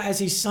Jeremiah, as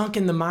he sunk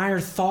in the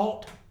mire,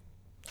 thought,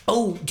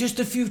 oh, just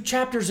a few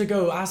chapters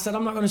ago, I said,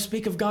 I'm not going to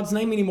speak of God's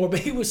name anymore, but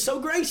he was so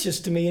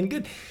gracious to me and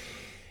good.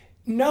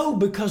 No,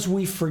 because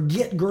we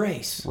forget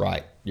grace.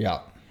 Right. Yeah.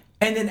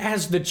 And then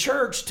as the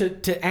church,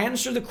 to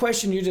answer the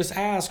question you just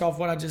asked off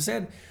what I just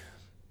said,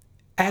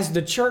 as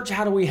the church,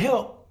 how do we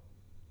help?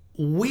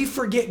 We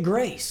forget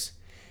grace.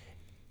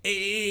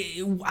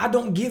 I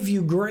don't give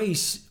you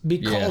grace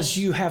because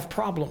you have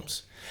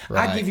problems.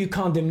 Right. I give you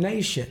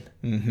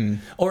condemnation.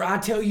 Or I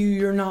tell you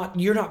you're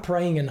not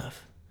praying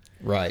enough.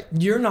 Right.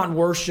 You're not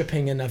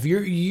worshiping enough.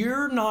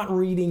 You're not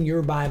reading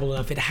your Bible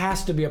enough. It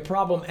has to be a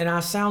problem. And I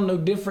sound no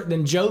different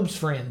than Job's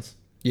friends.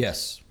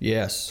 Yes.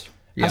 Yes.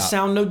 Yeah. I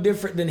sound no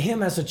different than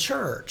him as a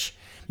church.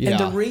 Yeah. And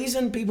the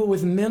reason people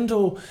with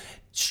mental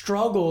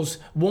struggles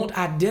won't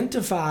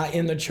identify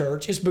in the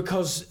church is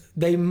because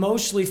they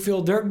mostly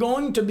feel they're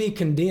going to be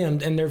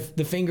condemned and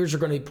the fingers are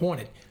going to be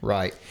pointed.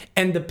 Right.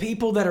 And the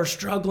people that are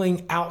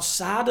struggling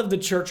outside of the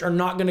church are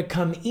not going to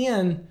come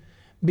in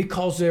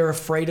because they're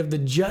afraid of the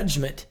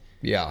judgment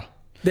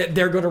that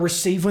they're going to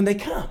receive when they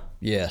come.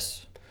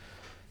 Yes.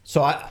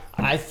 So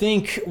I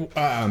think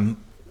I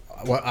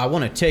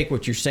want to take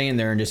what you're saying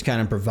there and just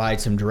kind of provide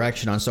some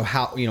direction on. So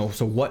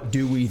what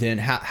do we then?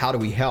 How do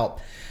we help?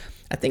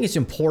 I think it's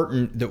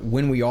important that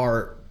when we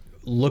are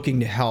looking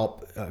to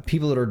help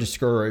people that are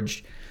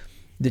discouraged,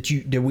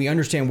 that we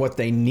understand what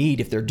they need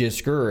if they're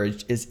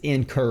discouraged is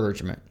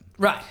encouragement.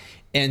 Right.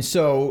 And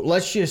so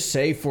let's just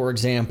say, for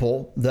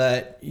example,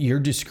 that you're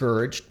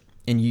discouraged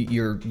and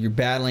you're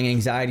battling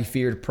anxiety,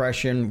 fear,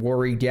 depression,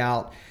 worry,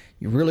 doubt.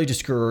 You're really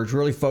discouraged,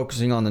 really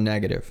focusing on the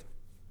negative.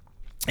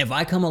 If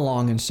I come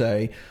along and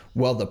say,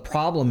 well, the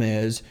problem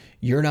is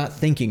you're not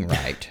thinking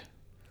right,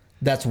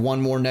 that's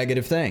one more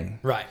negative thing.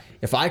 Right.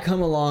 If I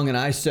come along and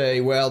I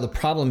say, well, the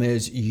problem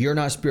is you're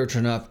not spiritual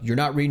enough, you're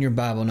not reading your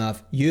Bible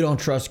enough, you don't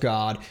trust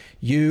God,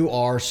 you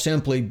are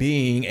simply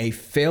being a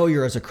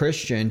failure as a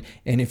Christian,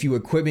 and if you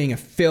would quit being a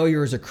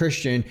failure as a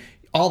Christian,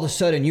 all of a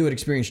sudden you would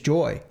experience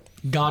joy.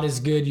 God is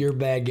good, you're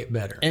bad, get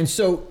better. And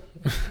so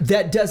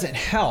that doesn't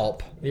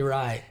help. You're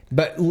right.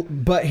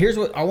 But here's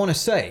what I want to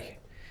say.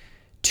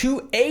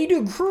 To a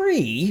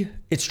degree,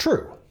 it's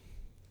true.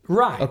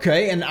 Right.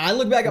 Okay. And I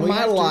look back at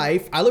my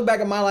life. I look back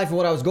at my life and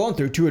what I was going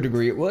through. To a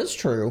degree, it was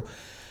true.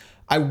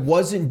 I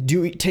wasn't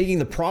taking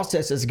the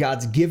processes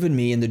God's given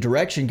me and the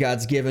direction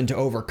God's given to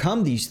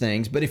overcome these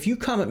things. But if you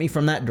come at me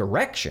from that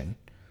direction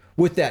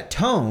with that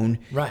tone,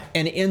 right,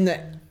 and in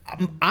that,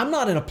 I'm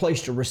not in a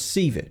place to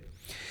receive it.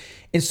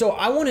 And so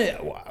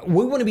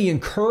we want to be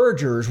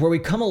encouragers where we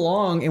come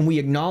along and we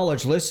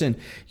acknowledge, listen,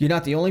 you're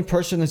not the only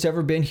person that's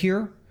ever been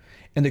here.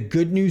 And the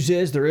good news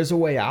is there is a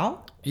way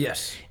out.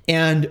 Yes.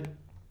 And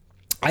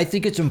I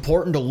think it's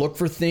important to look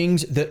for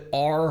things that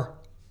are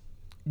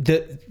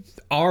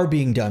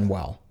being done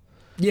well.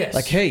 Yes.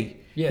 Like, hey,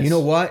 yes, you know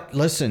what?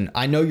 Listen,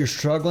 I know you're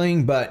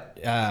struggling, but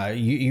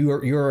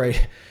you've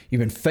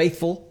been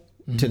faithful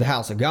to the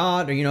house of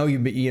God. Or,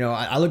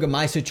 I look at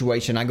my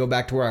situation. I go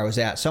back to where I was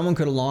at. Someone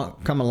could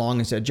come along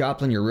and said,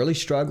 Joplin, you're really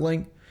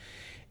struggling,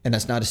 and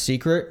that's not a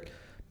secret.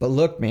 But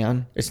look,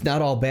 man, it's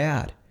not all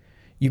bad.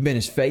 You've been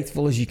as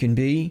faithful as you can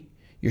be.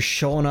 You're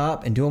showing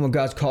up and doing what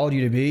God's called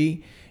you to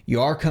be.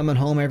 You are coming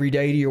home every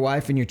day to your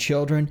wife and your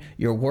children.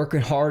 You're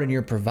working hard and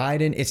you're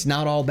providing. It's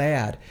not all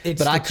bad.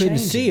 But I couldn't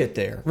see it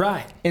there.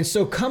 Right. And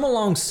so come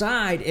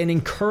alongside and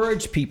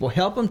encourage people.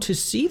 Help them to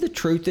see the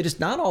truth that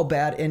it's not all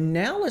bad. And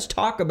now let's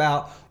talk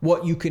about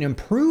what you can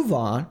improve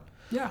on.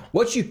 Yeah.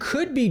 What you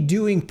could be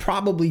doing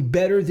probably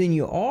better than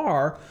you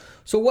are.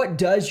 So what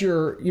does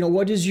your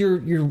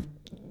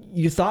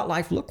thought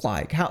life look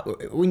like?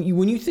 When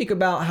you think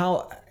about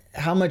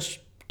how much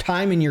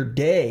time in your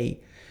day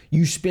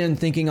you spend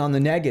thinking on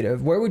the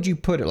negative, where would you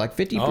put it? Like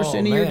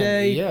 50% of your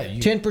day? Yeah,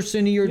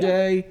 10% of your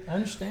day? I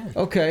understand.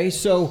 Okay,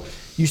 so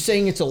you're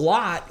saying it's a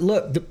lot.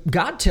 Look,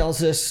 God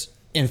tells us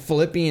in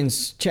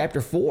Philippians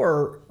chapter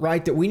 4,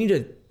 right, that we need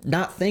to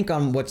not think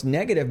on what's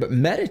negative, but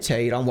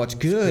meditate on what's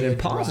good and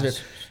positive.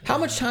 Right. How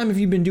much time have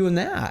you been doing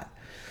that?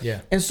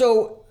 Yeah. And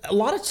so a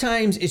lot of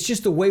times it's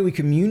just the way we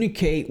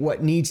communicate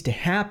what needs to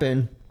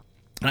happen.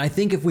 And I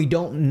think if we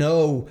don't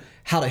know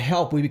how to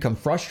help, we become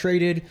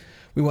frustrated.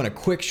 We want a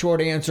quick, short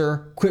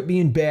answer, quit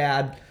being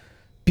bad,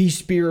 be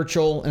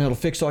spiritual, and it'll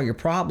fix all your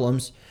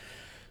problems.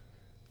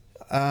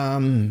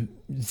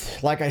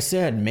 Like I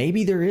said,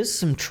 maybe there is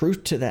some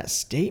truth to that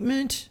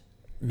statement.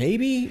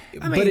 Maybe,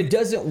 but it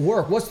doesn't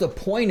work. What's the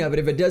point of it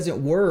if it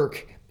doesn't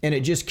work and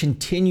it just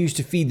continues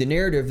to feed the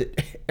narrative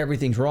that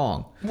everything's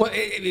wrong? Well,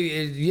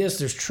 yes,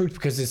 there's truth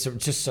because it's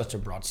just such a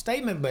broad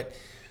statement, but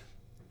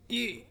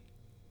being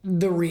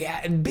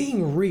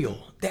real,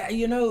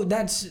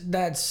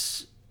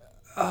 that's.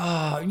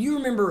 You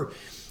remember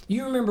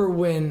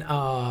when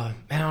I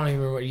don't even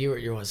remember what year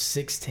it was,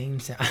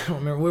 16? I don't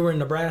remember. We were in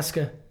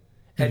Nebraska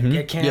at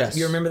camp. Yes.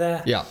 You remember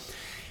that? Yeah.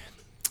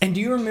 And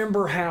do you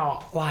remember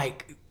how,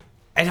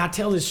 and I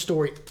tell this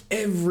story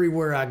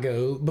everywhere I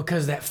go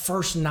because that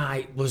first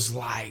night was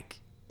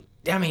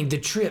the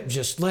trip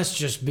let's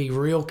just be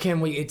real.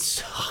 It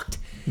sucked.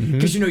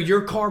 Because,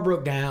 your car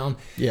broke down.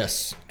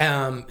 Yes.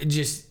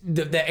 Just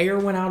the air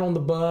went out on the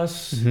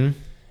bus.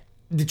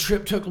 The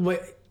trip took away.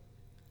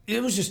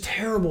 It was just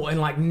terrible.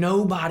 And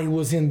nobody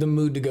was in the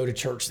mood to go to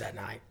church that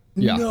night.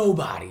 Yeah.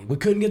 Nobody. We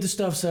couldn't get the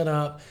stuff set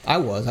up.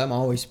 I'm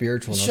always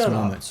spiritual in those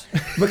moments.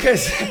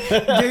 Because,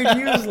 dude,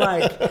 you was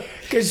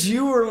because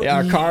you were. Yeah,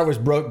 our car was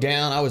broke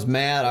down. I was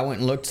mad. I went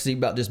and looked to see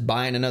about just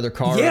buying another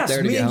car up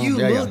there to me get and home.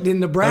 you looked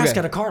in Nebraska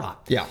at a car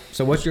lot. Yeah.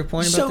 So what's your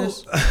point about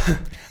this?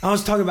 I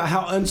was talking about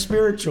how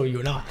unspiritual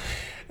you are.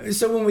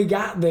 So when we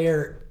got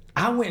there,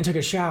 I went and took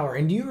a shower.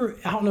 And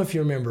I don't know if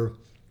you remember,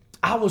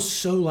 I was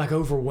so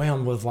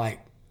overwhelmed with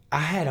I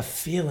had a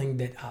feeling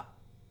that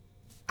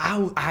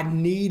I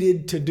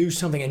needed to do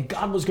something and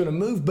God was going to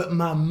move, but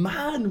my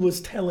mind was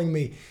telling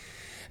me,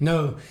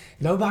 no,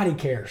 nobody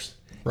cares.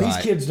 Right. These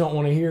kids don't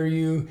want to hear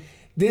you.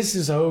 This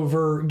is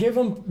over.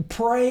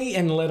 Pray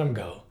and let them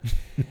go.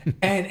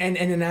 and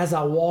then as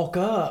I walk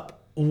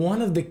up,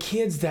 one of the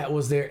kids that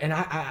was there, and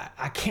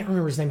I can't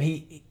remember his name.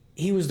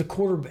 He was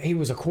he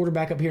was a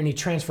quarterback up here and he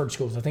transferred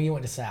schools. I think he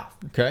went to South.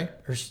 Okay.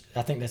 Or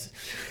I think that's.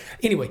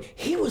 Anyway,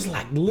 he was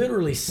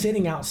literally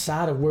sitting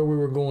outside of where we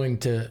were going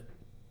to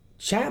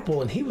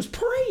chapel and he was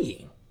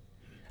praying.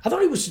 I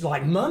thought he was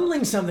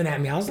mumbling something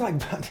at me. I was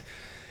but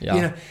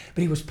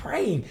he was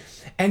praying.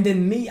 And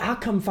then I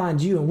come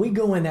find you and we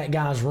go in that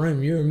guy's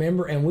room, you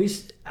remember? And we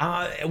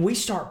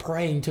start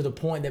praying to the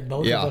point that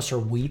both of us are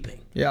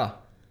weeping. Yeah.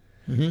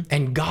 Mm-hmm.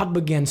 And God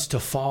begins to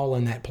fall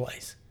in that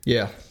place.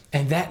 Yeah.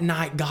 And that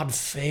night God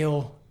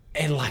fell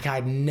and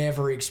I'd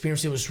never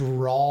experienced. It was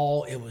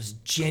raw. It was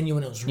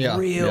genuine. It was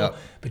real. Yeah.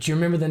 But you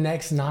remember the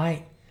next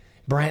night?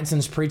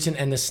 Branson's preaching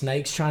and the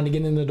snake's trying to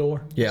get in the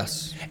door.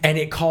 Yes. And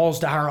it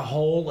caused our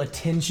whole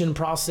attention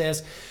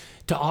process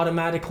to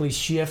automatically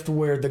shift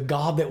where the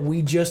God that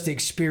we just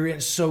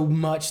experienced so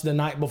much the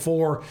night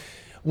before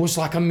was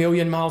like a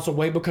million miles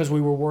away because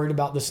we were worried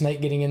about the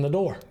snake getting in the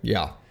door.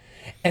 Yeah.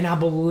 And I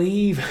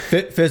believe...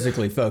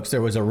 Physically, folks,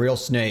 there was a real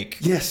snake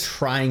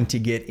trying to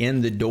get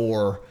in the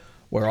door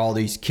where all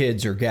these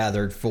kids are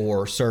gathered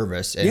for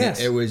service. And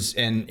it was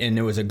and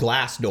it was a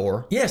glass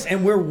door. Yes,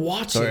 and we're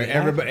watching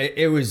everybody.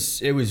 It was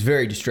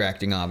very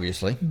distracting,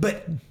 obviously.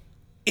 But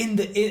in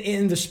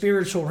the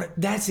spiritual,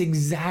 that's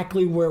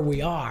exactly where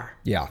we are.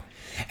 Yeah.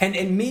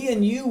 And me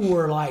and you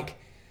were like,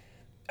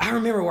 I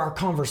remember our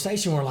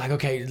conversation. We're like,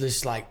 okay,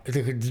 this like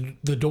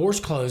the door's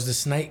closed, the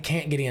snake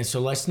can't get in, so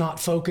let's not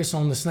focus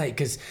on the snake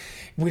because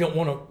we don't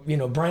want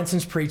to.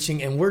 Branson's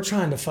preaching, and we're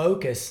trying to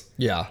focus.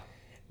 Yeah.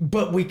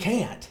 But we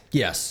can't.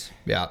 Yes.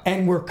 Yeah.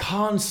 And we're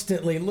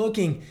constantly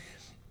looking.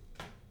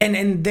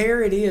 And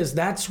there it is.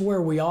 That's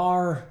where we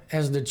are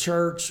as the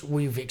church.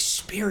 We've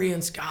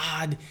experienced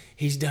God.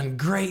 He's done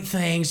great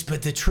things.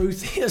 But the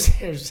truth is,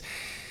 there's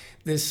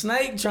this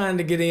snake trying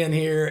to get in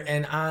here,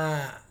 and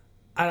I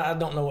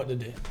don't know what to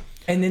do.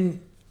 And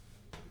then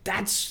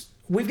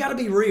we've got to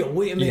be real.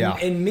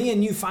 And me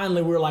and you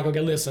finally were like, okay,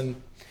 listen,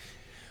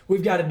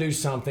 we've got to do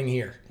something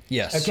here.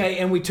 Yes. Okay,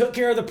 and we took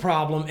care of the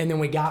problem, and then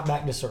we got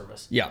back to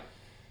service. Yeah.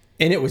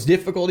 And it was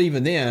difficult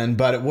even then,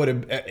 but it would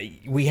have.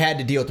 We had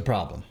to deal with the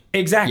problem.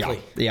 Exactly.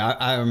 Yeah,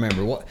 I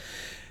remember.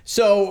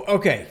 So,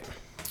 okay,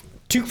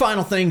 2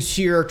 final things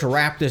here to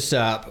wrap this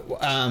up.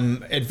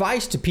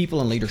 Advice to people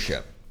in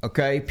leadership.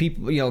 Okay,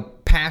 people,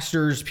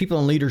 pastors, people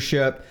in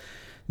leadership.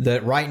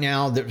 That right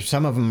now, that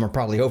some of them are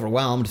probably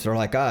overwhelmed. They're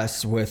like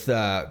us with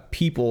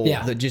people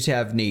that just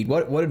have need.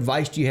 What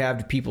advice do you have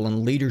to people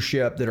in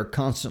leadership that are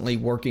constantly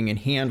working and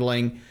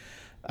handling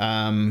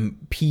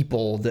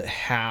people that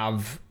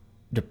have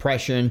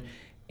depression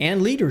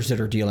and leaders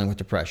that are dealing with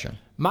depression?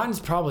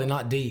 Mine's probably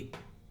not deep.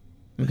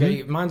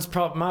 Okay, mine's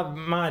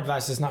my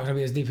advice is not going to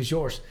be as deep as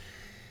yours.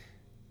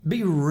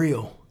 Be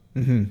real.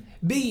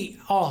 Be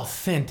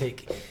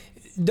authentic.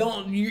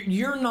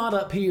 You're not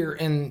up here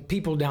and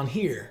people down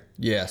here.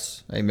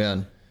 Yes,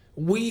 amen.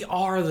 We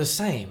are the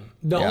same.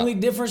 The only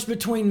difference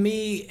between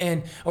me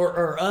and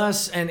or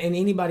us and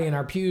anybody in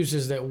our pews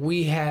is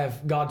that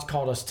God's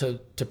called us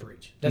to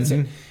preach. That's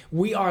it.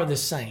 We are the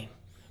same.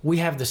 We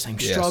have the same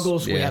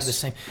struggles. We have the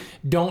same.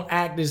 Don't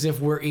act as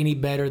if we're any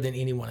better than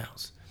anyone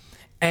else.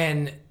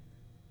 And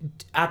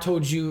I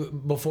told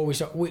you before we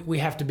start, we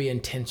have to be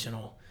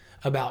intentional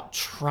about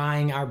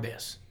trying our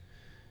best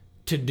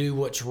to do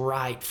what's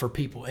right for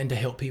people and to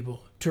help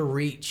people, to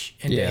reach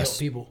and to help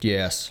people.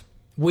 Yes.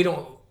 We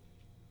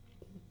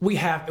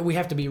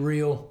have to be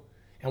real,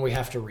 and we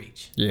have to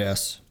reach.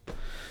 Yes.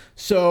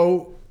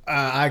 So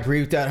I agree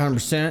with that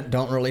 100%.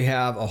 Don't really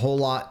have a whole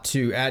lot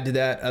to add to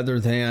that other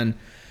than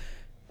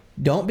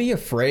don't be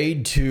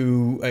afraid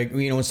to,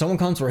 when someone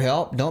comes for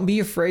help, don't be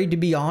afraid to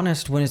be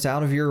honest when it's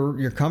out of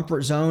your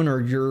comfort zone or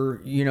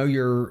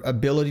your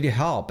ability to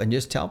help, and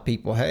just tell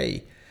people,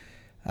 hey,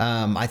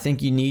 I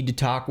think you need to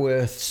talk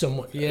with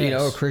someone,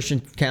 a Christian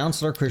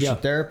counselor, Christian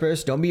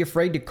therapist. Don't be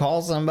afraid to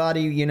call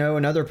somebody,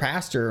 another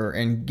pastor,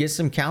 and get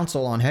some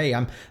counsel on, hey,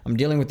 I'm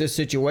dealing with this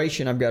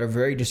situation. I've got a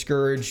very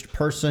discouraged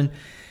person,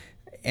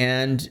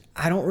 and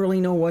I don't really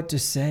know what to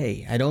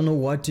say. I don't know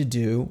what to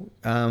do.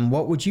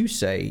 What would you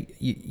say?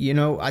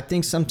 I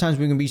think sometimes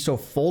we can be so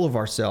full of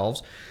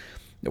ourselves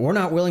that we're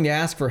not willing to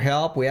ask for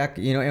help. We act,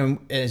 and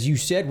as you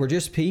said, we're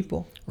just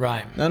people.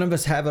 Right. None of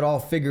us have it all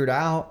figured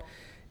out.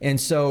 And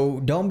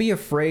so don't be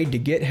afraid to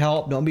get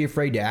help. Don't be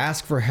afraid to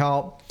ask for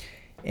help.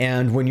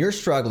 And when you're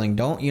struggling,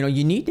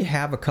 you need to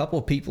have a couple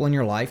of people in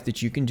your life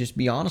that you can just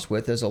be honest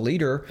with as a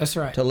leader. That's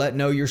right. To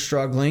know you're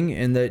struggling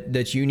and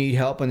that you need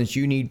help and that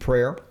you need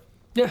prayer.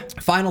 Yeah.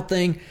 Final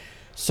thing.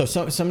 So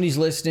somebody's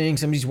listening,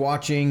 somebody's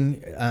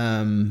watching,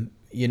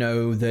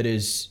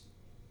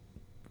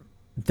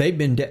 they've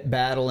been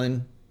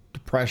battling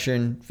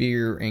depression,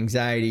 fear,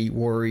 anxiety,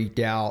 worry,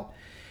 doubt,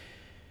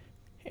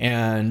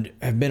 and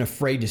have been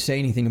afraid to say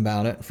anything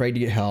about it, afraid to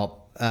get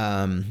help.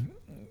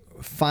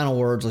 Final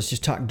words, let's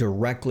just talk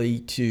directly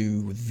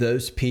to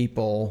those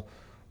people.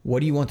 What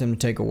do you want them to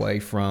take away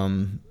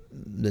from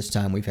this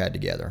time we've had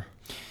together?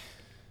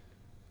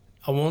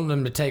 I want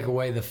them to take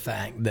away the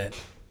fact that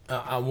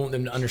I want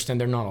them to understand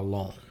they're not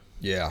alone.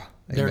 Yeah.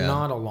 They're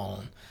not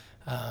alone.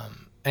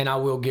 And I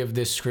will give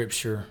this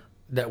scripture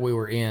that we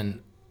were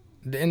in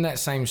that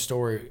same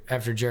story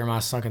after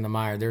Jeremiah sunk in the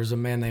mire. There was a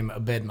man named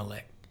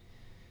Ebed-Melech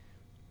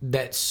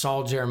that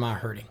saw Jeremiah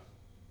hurting.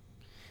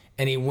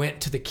 And he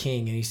went to the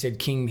king and he said,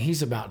 King,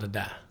 he's about to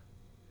die.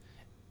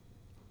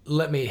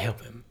 Let me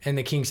help him. And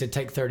the king said,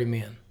 take 30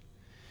 men.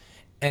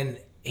 And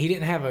he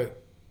didn't have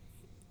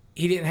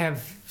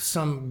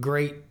some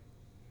great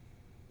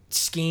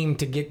scheme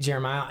to get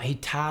Jeremiah out. He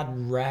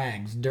tied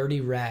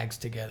dirty rags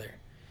together.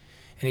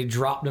 And he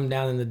dropped them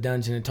down in the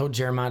dungeon and told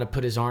Jeremiah to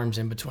put his arms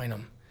in between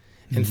them.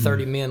 And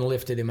 30 men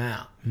lifted him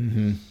out.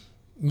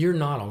 You're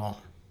not alone.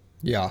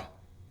 Yeah.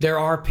 There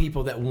are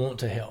people that want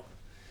to help.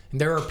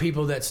 There are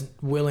people that's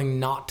willing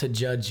not to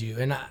judge you.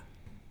 And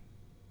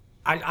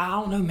I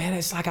don't know, man.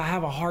 It's like I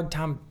have a hard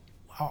time.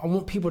 I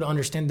want people to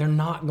understand they're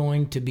not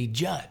going to be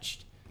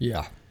judged.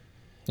 Yeah.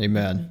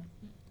 Amen.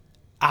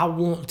 I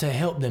want to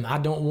help them. I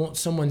don't want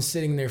someone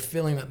sitting there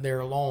feeling that they're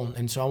alone.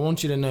 And so I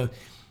want you to know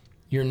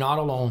you're not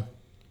alone.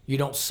 You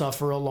don't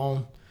suffer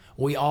alone.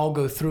 We all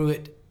go through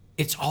it.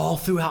 It's all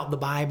throughout the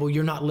Bible.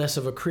 You're not less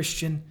of a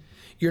Christian.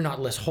 You're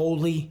not less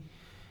holy.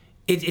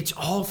 It's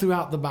all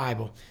throughout the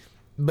Bible.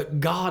 But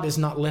God is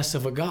not less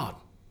of a God.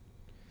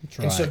 That's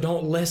right. And so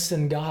don't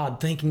lessen God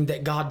thinking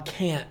that God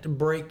can't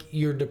break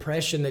your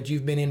depression that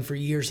you've been in for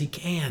years. He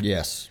can.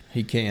 Yes,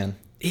 he can.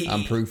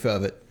 I'm proof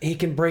of it. He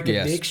can break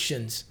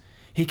addictions.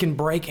 He can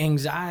break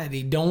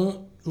anxiety.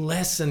 Don't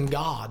lessen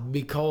God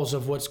because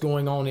of what's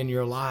going on in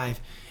your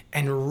life,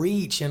 and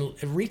reach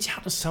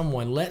out to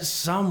someone. Let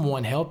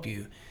someone help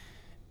you,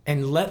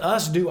 and let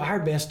us do our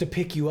best to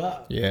pick you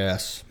up.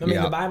 Yes. I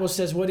mean, the Bible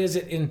says, what is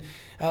it in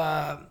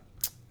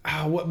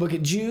what book?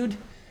 At Jude,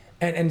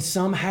 and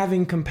some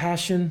having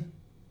compassion,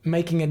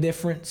 making a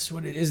difference.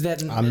 What is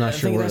that? I'm not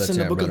sure where that's in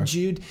the book brother. of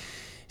Jude. It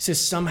says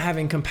some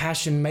having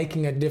compassion,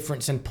 making a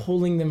difference, and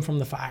pulling them from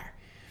the fire.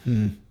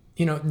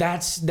 You know,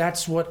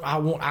 that's what I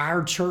want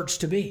our church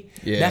to be.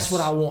 Yes. That's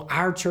what I want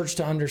our church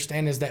to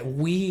understand, is that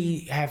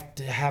we have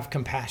to have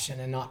compassion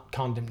and not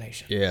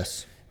condemnation.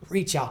 Yes.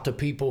 Reach out to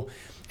people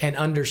and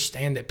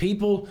understand that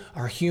people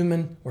are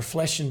human, we're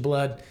flesh and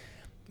blood,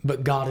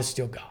 but God is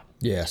still God.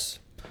 Yes.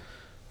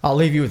 I'll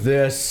leave you with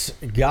this.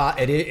 God,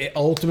 it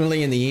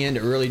ultimately, in the end,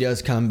 it really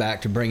does come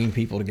back to bringing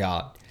people to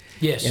God.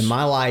 Yes. In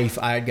my life,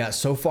 I had got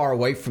so far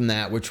away from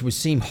that, which would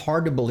seem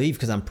hard to believe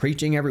because I'm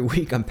preaching every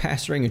week, I'm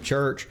pastoring a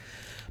church,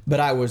 but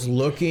I was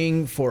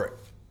looking for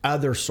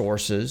other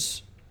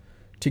sources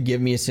to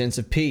give me a sense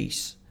of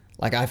peace.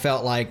 Like I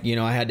felt like,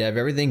 I had to have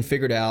everything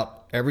figured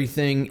out,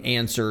 everything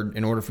answered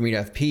in order for me to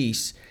have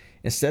peace.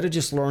 Instead of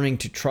just learning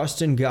to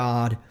trust in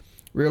God,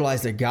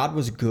 realize that God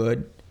was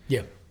good.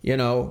 Yeah.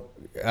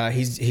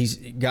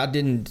 God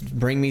didn't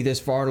bring me this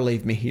far to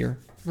leave me here.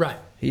 Right.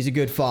 He's a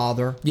good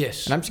father.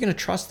 Yes. And I'm just going to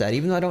trust that,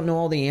 even though I don't know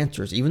all the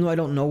answers, even though I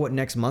don't know what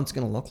next month's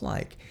going to look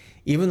like,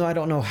 even though I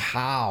don't know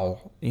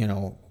how,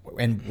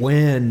 and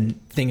when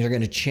things are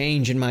going to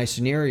change in my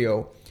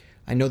scenario.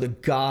 I know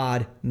that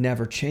God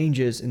never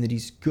changes and that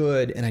he's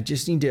good. And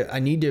I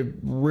need to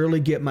really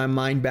get my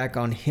mind back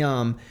on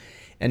him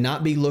and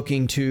not be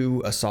looking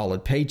to a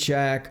solid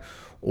paycheck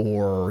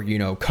or,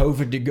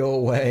 COVID to go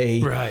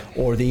away, right,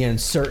 or the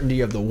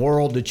uncertainty of the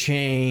world to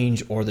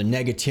change, or the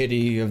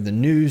negativity of the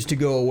news to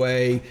go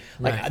away.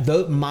 Right.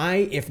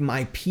 If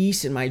my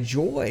peace and my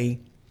joy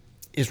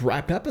is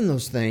wrapped up in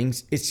those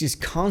things, it's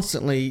just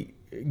constantly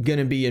going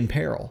to be in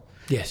peril.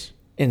 Yes.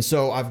 And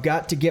so I've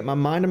got to get my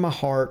mind and my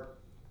heart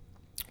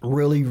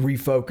really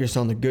refocus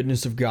on the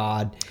goodness of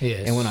God.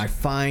 Yes. And when I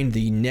find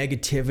the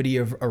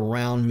negativity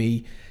around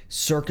me,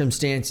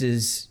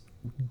 circumstances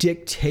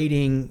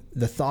dictating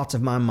the thoughts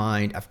of my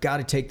mind, I've got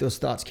to take those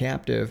thoughts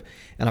captive,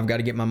 and I've got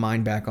to get my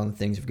mind back on the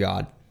things of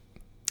God.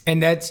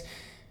 And it's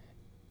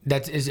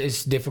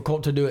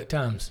difficult to do at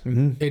times.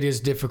 Mm-hmm. It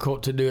is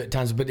difficult to do at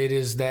times, but it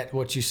is that,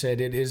 what you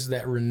said, it is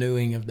that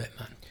renewing of that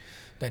mind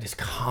that is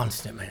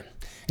constant, man.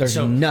 There's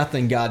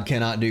nothing God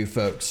cannot do,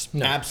 folks.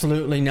 No.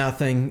 Absolutely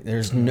nothing.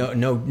 There's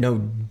no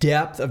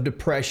depth of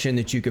depression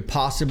that you could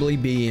possibly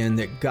be in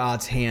that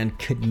God's hand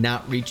could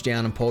not reach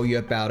down and pull you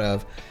up out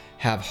of.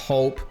 Have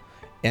hope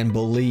and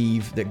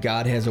believe that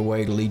God has a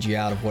way to lead you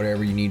out of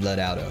whatever you need let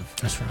out of.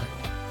 That's right.